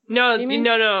girl? No.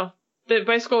 The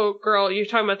bicycle girl, you're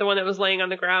talking about the one that was laying on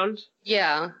the ground?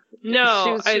 Yeah.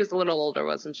 No. She was a little older,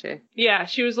 wasn't she? Yeah,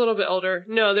 she was a little bit older.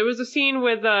 No, there was a scene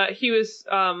with, he was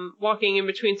walking in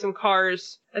between some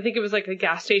cars. I think it was like a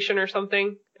gas station or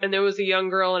something. And there was a young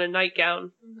girl in a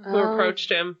nightgown who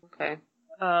approached him. Okay.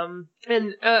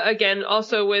 And again,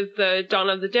 also with the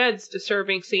Dawn of the Dead's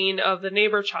disturbing scene of the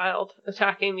neighbor child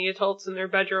attacking the adults in their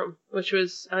bedroom, which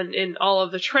was in all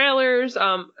of the trailers.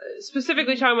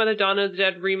 Specifically talking about the Dawn of the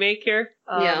Dead remake here.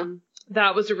 Yeah.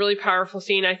 That was a really powerful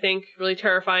scene, I think. Really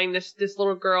terrifying. This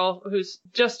little girl who's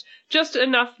just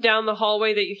enough down the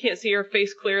hallway that you can't see her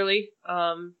face clearly.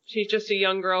 She's just a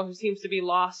young girl who seems to be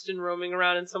lost and roaming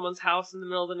around in someone's house in the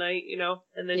middle of the night, you know?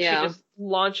 And then she just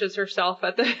launches herself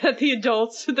at the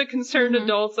adults, the concerned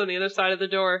adults on the other side of the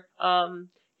door.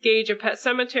 Gage, a Pet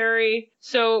Cemetery.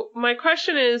 So my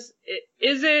question is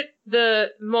it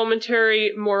the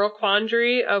momentary moral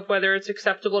quandary of whether it's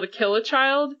acceptable to kill a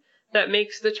child that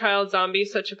makes the child zombie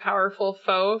such a powerful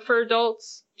foe for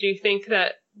adults? Do you think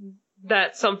that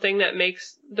that's something that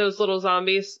makes those little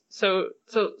zombies so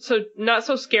not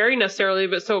so scary necessarily,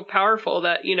 but so powerful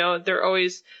that, you know, you're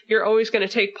always going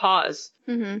to take pause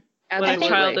when a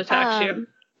child attacks you?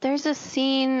 There's a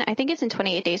scene, I think it's in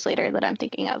 28 Days Later that I'm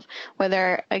thinking of, where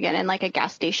they're, again, in like a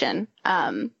gas station.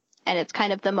 And it's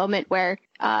kind of the moment where,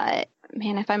 man,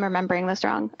 if I'm remembering this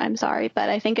wrong, I'm sorry, but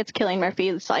I think it's Cillian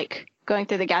Murphy's like going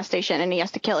through the gas station and he has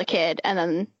to kill a kid, and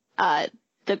then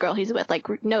the girl he's with like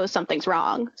knows something's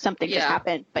wrong, something just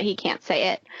happened, but he can't say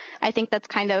it. I think that's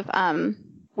kind of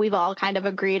we've all kind of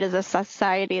agreed as a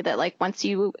society that, like, once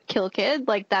you kill a kid,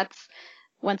 like,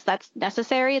 once that's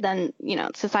necessary, then, you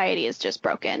know, society is just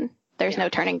broken. There's no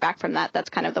turning back from that. That's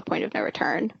kind of the point of no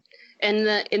return. And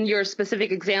in your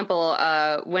specific example,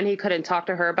 when he couldn't talk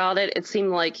to her about it, it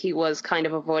seemed like he was kind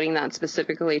of avoiding that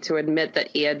specifically to admit that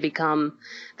he had become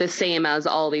the same as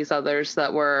all these others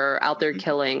that were out there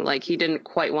killing. Like, he didn't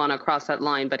quite want to cross that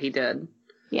line, but he did.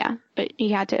 Yeah, but he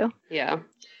had to. Yeah.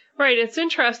 Right, it's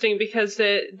interesting because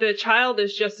the child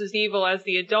is just as evil as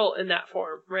the adult in that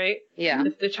form, right? Yeah.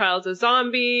 If the child's a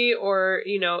zombie or,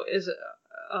 you know, is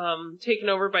taken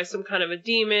over by some kind of a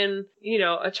demon, you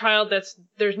know, a child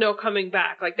there's no coming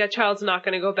back. Like, that child's not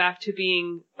going to go back to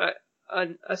being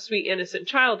a sweet, innocent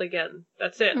child again.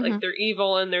 That's it. Like, they're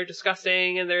evil and they're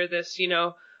disgusting and they're this, you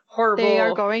know, horrible. They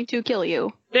are going to kill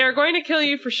you. They are going to kill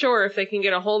you for sure if they can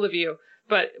get a hold of you.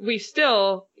 But we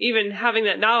still, even having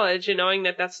that knowledge and knowing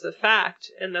that that's the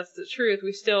fact and that's the truth,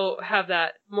 we still have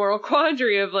that moral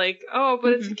quandary of like, oh,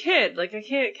 but it's a kid. Like, I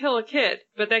can't kill a kid.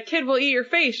 But that kid will eat your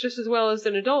face just as well as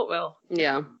an adult will.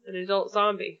 Yeah. An adult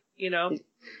zombie, you know?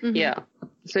 Yeah.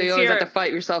 So you always have to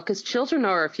fight yourself because children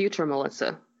are our future,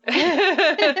 Melissa.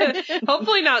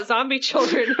 Hopefully not zombie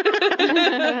children.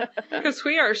 Because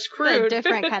we are screwed. It's a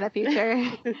different kind of future.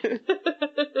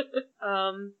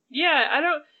 Yeah, I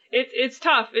don't... It's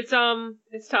tough. It's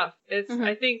tough. It's,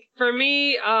 I think for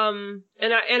me, and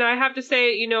I have to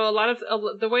say, you know, a lot of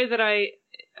the way that I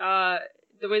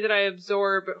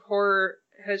absorb horror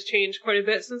has changed quite a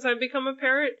bit since I've become a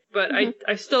parent, but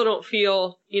I still don't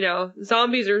feel, you know,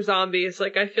 zombies are zombies.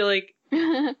 Like, I feel like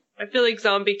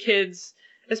zombie kids,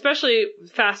 especially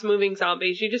fast moving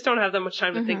zombies, you just don't have that much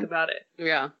time to think about it.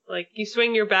 Yeah. Like, you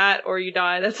swing your bat or you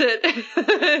die. That's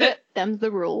it. Them's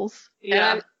the rules.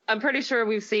 Yeah. I'm pretty sure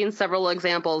we've seen several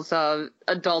examples of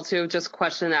adults who just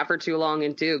question that for too long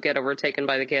and do get overtaken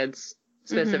by the kids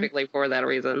specifically for that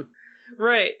reason.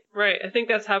 Right. I think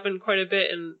that's happened quite a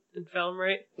bit in film,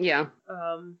 right? Yeah.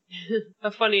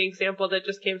 A funny example that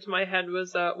just came to my head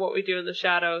was What We Do in the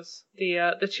Shadows.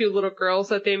 The two little girls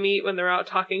that they meet when they're out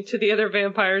talking to the other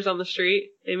vampires on the street.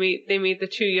 They meet the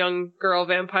two young girl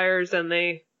vampires and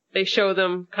they show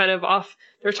them kind of off.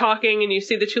 They're talking and you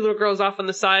see the two little girls off on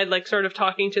the side, like sort of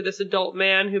talking to this adult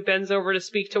man who bends over to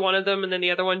speak to one of them and then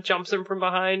the other one jumps him from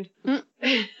behind. It's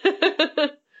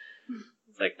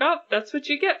like, oh, that's what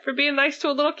you get for being nice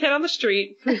to a little kid on the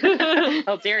street.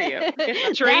 How dare you?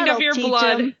 Drained of That'll your teach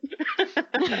blood. 'em.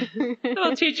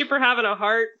 It'll teach you for having a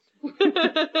heart.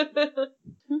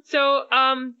 So,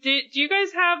 do you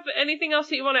guys have anything else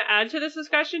that you want to add to this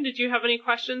discussion? Did you have any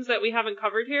questions that we haven't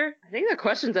covered here? I think the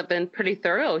questions have been pretty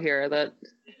thorough here that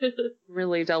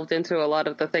really delved into a lot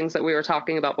of the things that we were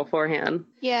talking about beforehand.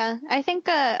 Yeah, I think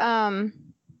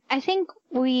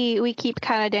we keep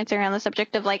kind of dancing around the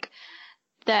subject of like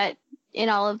that in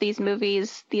all of these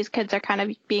movies, these kids are kind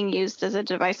of being used as a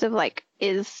divisive, like,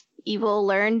 is evil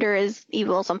learned or is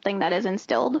evil something that is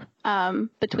instilled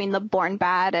between the born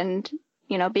bad and,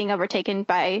 you know, being overtaken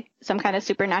by some kind of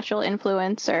supernatural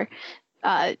influence or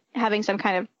having some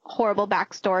kind of horrible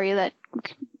backstory that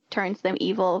turns them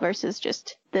evil versus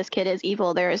just this kid is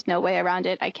evil. There is no way around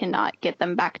it. I cannot get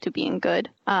them back to being good.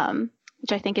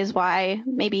 Which I think is why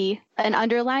maybe an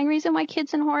underlying reason why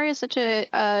kids in horror is such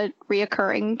a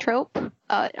reoccurring trope,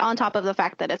 on top of the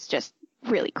fact that it's just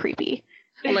really creepy.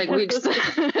 Like, we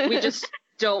just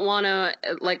don't want to,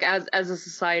 like, as a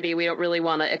society, we don't really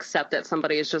want to accept that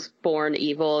somebody is just born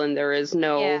evil and there is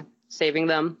no saving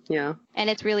them. Yeah. And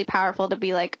it's really powerful to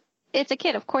be like, it's a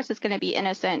kid. Of course it's going to be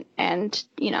innocent and,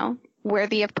 you know,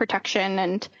 worthy of protection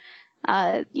and,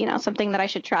 you know, something that I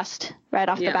should trust right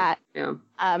off the bat. Yeah.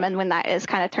 And when that is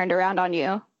kind of turned around on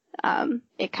you,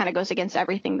 it kind of goes against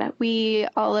everything that we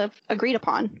all have agreed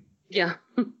upon. Yeah.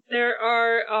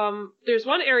 There's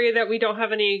one area that we don't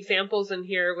have any examples in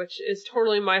here, which is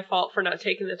totally my fault for not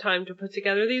taking the time to put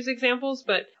together these examples,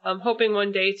 but I'm hoping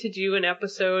one day to do an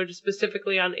episode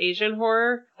specifically on Asian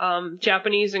horror.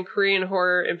 Japanese and Korean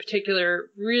horror in particular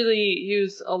really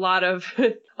use a lot of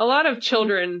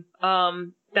children.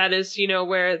 That is, you know,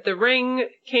 where The Ring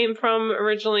came from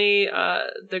originally,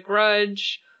 The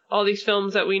Grudge, all these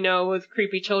films that we know with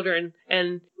creepy children.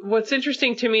 And what's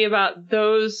interesting to me about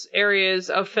those areas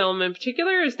of film in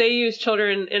particular is they use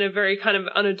children in a very kind of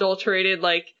unadulterated,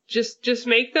 like, just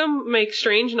make them make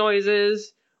strange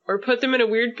noises or put them in a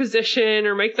weird position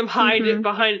or make them hide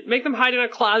make them hide in a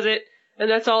closet.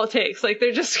 And that's all it takes. Like,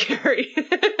 they're just scary.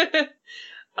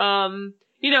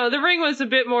 You know, The Ring was a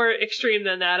bit more extreme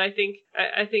than that. I think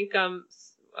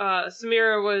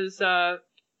Samira was,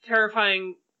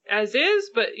 terrifying as is,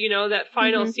 but you know, that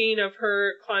final Mhm. scene of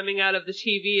her climbing out of the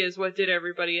TV is what did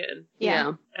everybody in.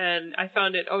 Yeah. And I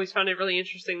always found it really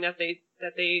interesting that they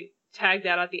tagged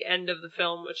that at the end of the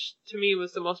film, which to me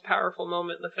was the most powerful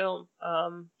moment in the film.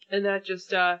 And that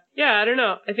just, I don't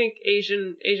know. I think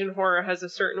Asian horror has a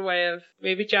certain way of,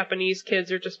 maybe Japanese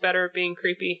kids are just better at being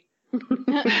creepy. We're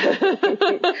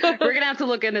gonna have to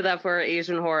look into that for our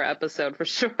Asian horror episode for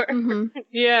sure. Mhm.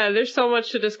 Yeah, there's so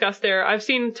much to discuss there. I've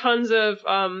seen tons of,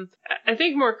 I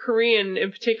think more Korean,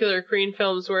 in particular Korean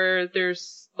films where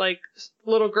there's like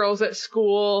little girls at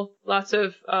school, lots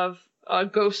of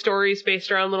ghost stories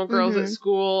based around little girls at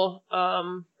school,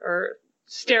 or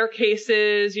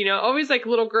staircases, you know, always like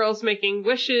little girls making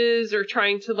wishes or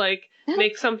trying to like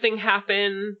make something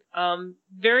happen.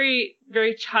 Very,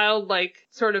 very childlike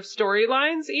sort of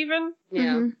storylines even.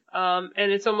 Yeah. Mhm.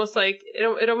 And it's almost like,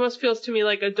 it almost feels to me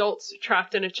like adults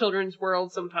trapped in a children's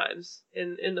world sometimes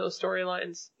in those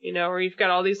storylines, you know, where you've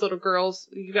got all these little girls,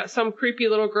 you've got some creepy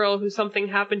little girl who something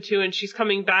happened to and she's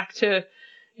coming back to,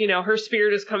 you know, her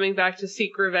spirit is coming back to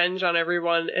seek revenge on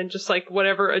everyone, and just like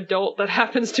whatever adult that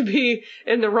happens to be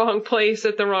in the wrong place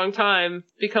at the wrong time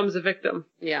becomes a victim.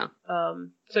 Yeah.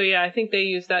 So yeah, I think they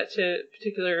use that to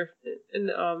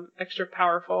extra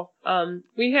powerful.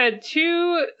 We had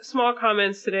 2 small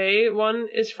comments today. One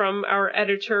is from our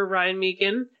editor, Ryan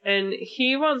Megan, and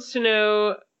he wants to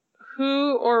know,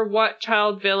 who or what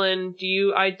child villain do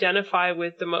you identify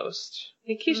with the most? I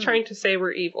think he's trying to say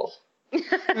we're evil.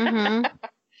 Mhm.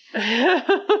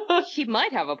 He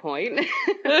might have a point.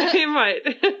 He might.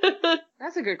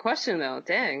 That's a good question, though.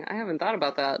 Dang, I haven't thought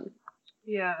about that.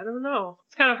 Yeah, I don't know.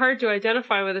 It's kind of hard to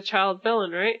identify with a child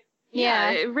villain, right?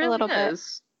 Yeah, it a really little bit.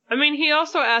 is. I mean, he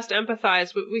also asked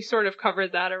empathize, but we sort of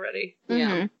covered that already.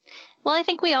 Yeah. Mhm. Well, I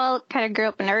think we all kind of grew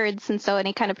up nerds, and so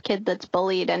any kind of kid that's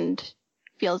bullied and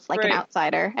feels like an Right.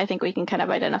 outsider, I think we can kind of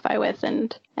identify with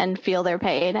and feel their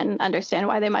pain and understand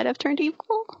why they might have turned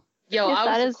evil. Yo, If I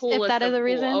that was is- the coolest if that is of a cool,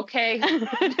 reason. okay?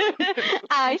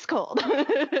 Ice cold.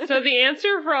 So the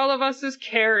answer for all of us is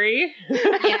Carrie.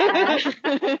 Yeah.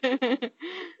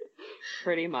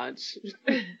 Pretty much.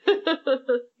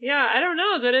 Yeah, I don't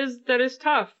know. That is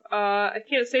tough. I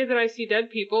can't say that I see dead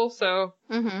people, so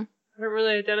Mhm. I don't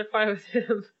really identify with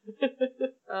him.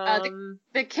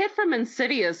 The kid from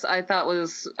Insidious I thought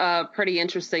was pretty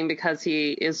interesting because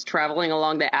he is traveling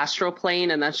along the astral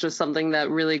plane, and that's just something that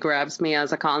really grabs me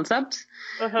as a concept.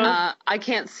 uh-huh. I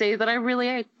can't say that I really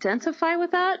identify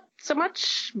with that so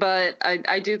much, but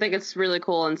I do think it's really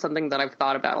cool and something that I've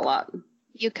thought about a lot.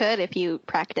 You could if you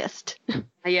practiced.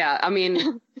 Yeah, I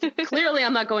mean, clearly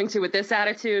I'm not going to with this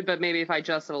attitude, but maybe if I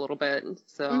adjust it a little bit.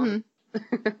 So Mhm.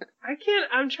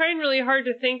 I'm trying really hard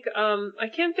to think, I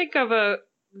can't think of a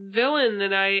villain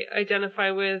that I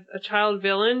identify with, a child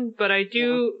villain, but I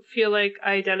do feel like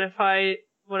I identify,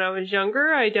 when I was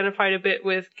younger, I identified a bit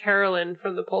with Carolyn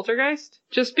from the Poltergeist.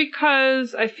 Just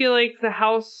because I feel like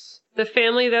the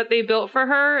family that they built for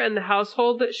her and the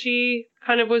household that she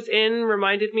kind of was in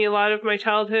reminded me a lot of my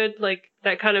childhood, like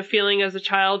that kind of feeling as a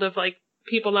child of like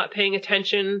people not paying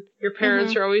attention. Your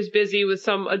parents are always busy with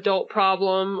some adult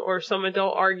problem or some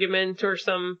adult argument or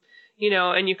some, you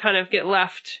know, and you kind of get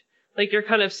left, like you're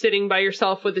kind of sitting by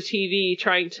yourself with the TV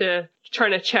trying to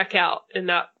check out and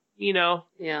not, you know,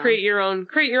 yeah. create your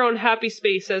own happy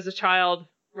space as a child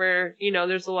where, you know,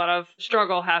 there's a lot of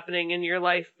struggle happening in your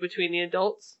life between the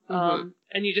adults.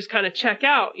 And you just kind of check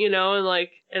out, you know,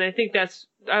 and I think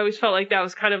I always felt like that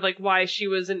was kind of like why she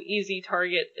was an easy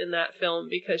target in that film,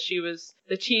 because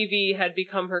the TV had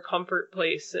become her comfort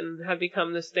place and had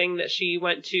become this thing that she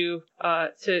went to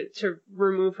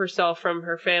remove herself from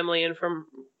her family and from,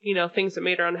 you know, things that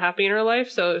made her unhappy in her life.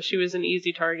 So she was an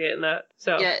easy target in that.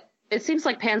 So Yeah, it seems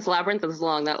like Pan's Labyrinth is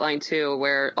along that line too,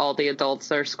 where all the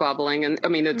adults are squabbling, and I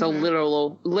mean it's a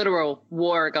literal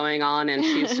war going on, and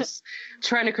she's just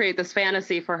trying to create this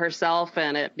fantasy for herself,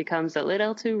 and it becomes a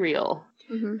little too real.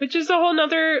 Mhm. Which is a whole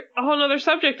nother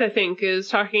subject, I think, is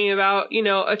talking about, you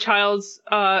know, a child's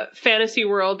fantasy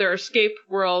world, their escape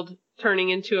world turning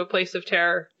into a place of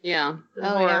terror Yeah. and Oh,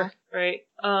 horror, right?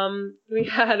 We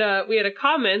had a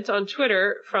comment on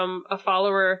Twitter from a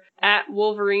follower at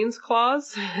Wolverine's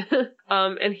Claws,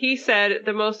 and he said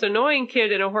the most annoying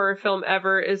kid in a horror film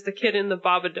ever is the kid in the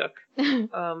Babadook.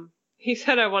 He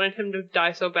said I wanted him to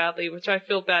die so badly, which I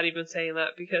feel bad even saying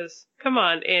that because, come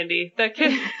on, Andy, that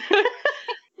kid.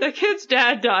 The kid's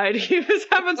dad died. He was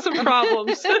having some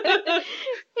problems.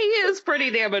 He is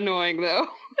pretty damn annoying, though.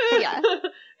 Yeah.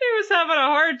 He was having a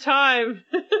hard time.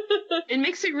 It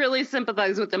makes you really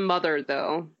sympathize with the mother,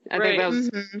 though. I Right. think that was,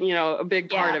 Mhm. a big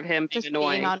part Yeah, of him being Just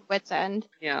annoying. being on wit's end.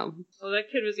 Yeah. Well,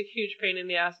 that kid was a huge pain in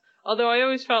the ass. Although I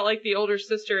always felt like the older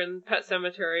sister in Pet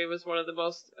Sematary was one of the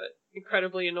most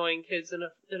incredibly annoying kids in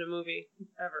a movie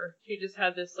ever. She just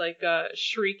had this like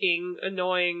shrieking,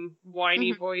 annoying,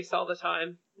 whiny voice all the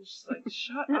time. It's just like,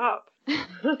 shut up.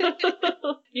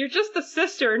 You're just the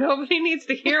sister. Nobody needs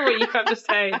to hear what you have to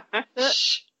say.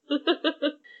 Shh.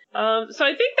 So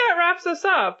I think that wraps us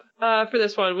up for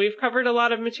this one. We've covered a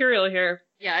lot of material here.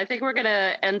 Yeah, I think we're going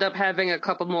to end up having a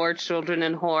couple more children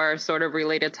in horror sort of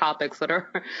related topics that are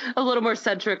a little more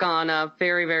centric on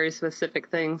very, very specific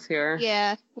things here.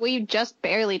 Yeah, we just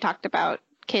barely talked about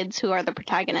kids who are the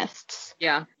protagonists.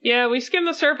 Yeah. Yeah, we skimmed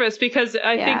the surface because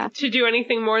I think to do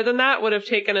anything more than that would have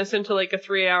taken us into like a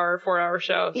 3-hour, 4-hour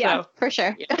show. Yeah, for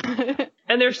sure. Yeah.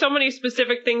 And there's so many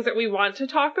specific things that we want to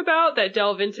talk about that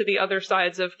delve into the other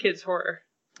sides of kids' horror.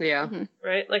 Yeah.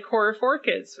 Right? Like horror for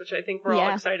kids, which I think we're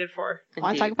all excited for. I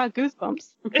want to talk about Goosebumps.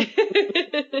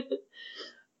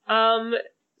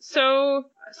 So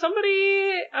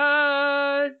somebody,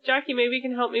 Jackie, maybe you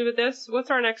can help me with this.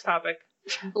 What's our next topic?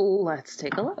 Let's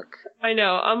take a look. I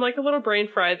know. I'm like a little brain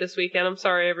fried this weekend. I'm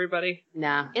sorry, everybody.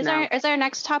 Is our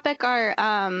next topic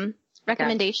our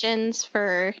recommendations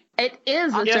for? It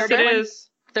is. Yes, it is.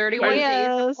 31 Days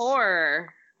of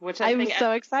Horror, which I think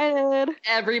so excited.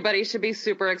 Everybody should be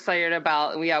super excited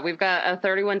about. Yeah, we've got a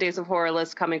 31 Days of Horror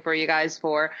list coming for you guys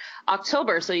for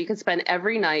October, so you can spend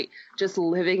every night just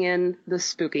living in the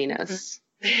spookiness.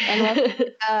 And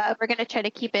we're going to try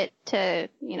to keep it to,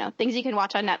 things you can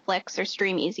watch on Netflix or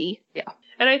stream easy. Yeah.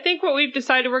 And I think what we've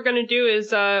decided we're going to do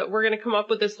is we're going to come up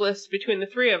with this list between the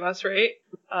three of us, right?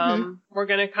 We're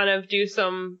going to kind of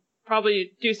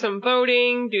probably do some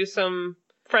voting, do some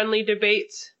friendly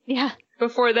debates. Yeah.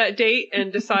 Before that date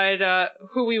and decide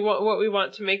what we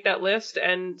want to make that list.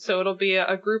 And so it'll be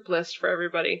a group list for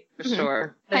everybody. For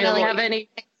sure. Kind of If you like have any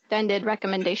extended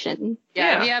recommendation.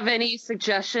 Yeah, if you have any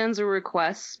suggestions or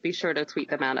requests, be sure to tweet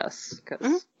them at us.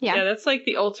 Yeah, that's like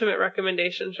the ultimate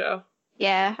recommendation show.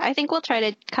 Yeah, I think we'll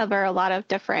try to cover a lot of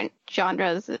different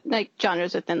genres, like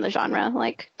genres within the genre,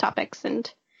 like topics and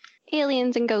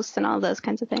aliens and ghosts and all those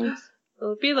kinds of things.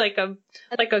 It'll be like a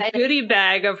goodie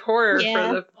bag of horror for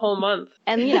the whole month.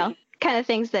 And, kind of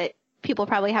things that people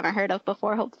probably haven't heard of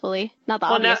before, hopefully. Not the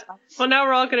obvious ones. Well, now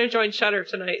we're all going to join Shudder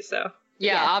tonight, so.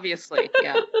 Yeah, obviously.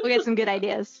 Yeah. We'll get some good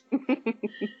ideas.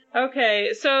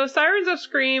 Okay, so Sirens of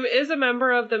Scream is a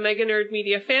member of the Mega Nerd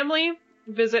Media family.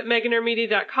 Visit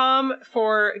meganerdmedia.com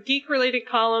for geek-related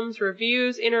columns,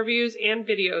 reviews, interviews, and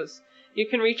videos. You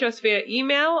can reach us via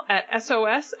email at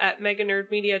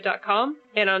sos@meganerdmedia.com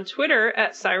and on Twitter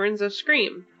at Sirens of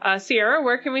Scream. Sierra,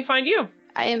 where can we find you?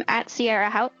 I am at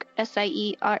Sierra Hauk,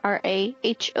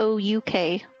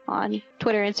 SIERRAHOUK, on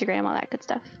Twitter, Instagram, all that good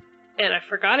stuff. And I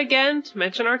forgot again to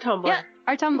mention our Tumblr. Yeah,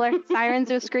 our Tumblr,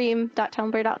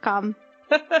 sirensofscream.tumblr.com.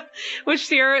 Which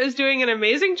Sierra is doing an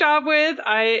amazing job with.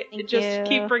 I Thank just you.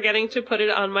 keep forgetting to put it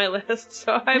on my list,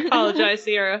 so I apologize,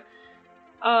 Sierra.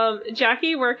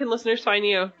 Jackie, where can listeners find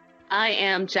you? I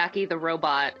am Jackie the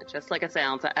Robot, just like it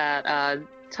sounds, at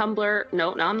Tumblr.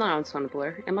 No, I'm not on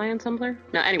Tumblr. Am I on Tumblr?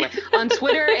 No, anyway, on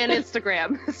Twitter and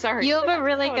Instagram. Sorry. You have a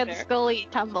really good Scully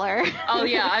Tumblr. Oh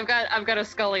yeah, I've got a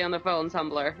Scully on the phone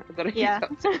Tumblr. Yeah.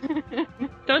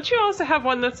 Don't you also have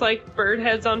one that's like bird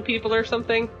heads on people or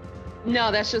something?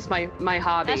 No, that's just my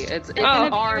hobby. It's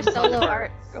our solo art.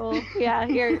 Yeah,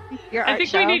 your art I think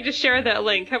show. we need to share that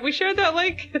link. Have we shared that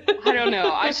link? I don't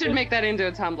know. I should make that into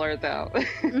a Tumblr though.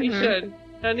 We should.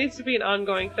 That needs to be an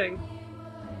ongoing thing.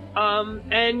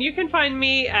 And you can find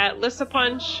me at Lissa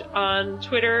Punch on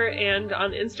Twitter and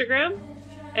on Instagram.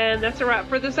 And that's a wrap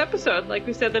for this episode. Like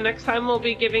we said, the next time we'll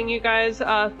be giving you guys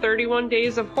 31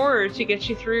 days of horror to get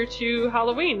you through to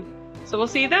Halloween. So we'll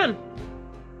see you then.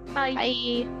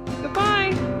 Bye.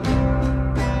 Goodbye.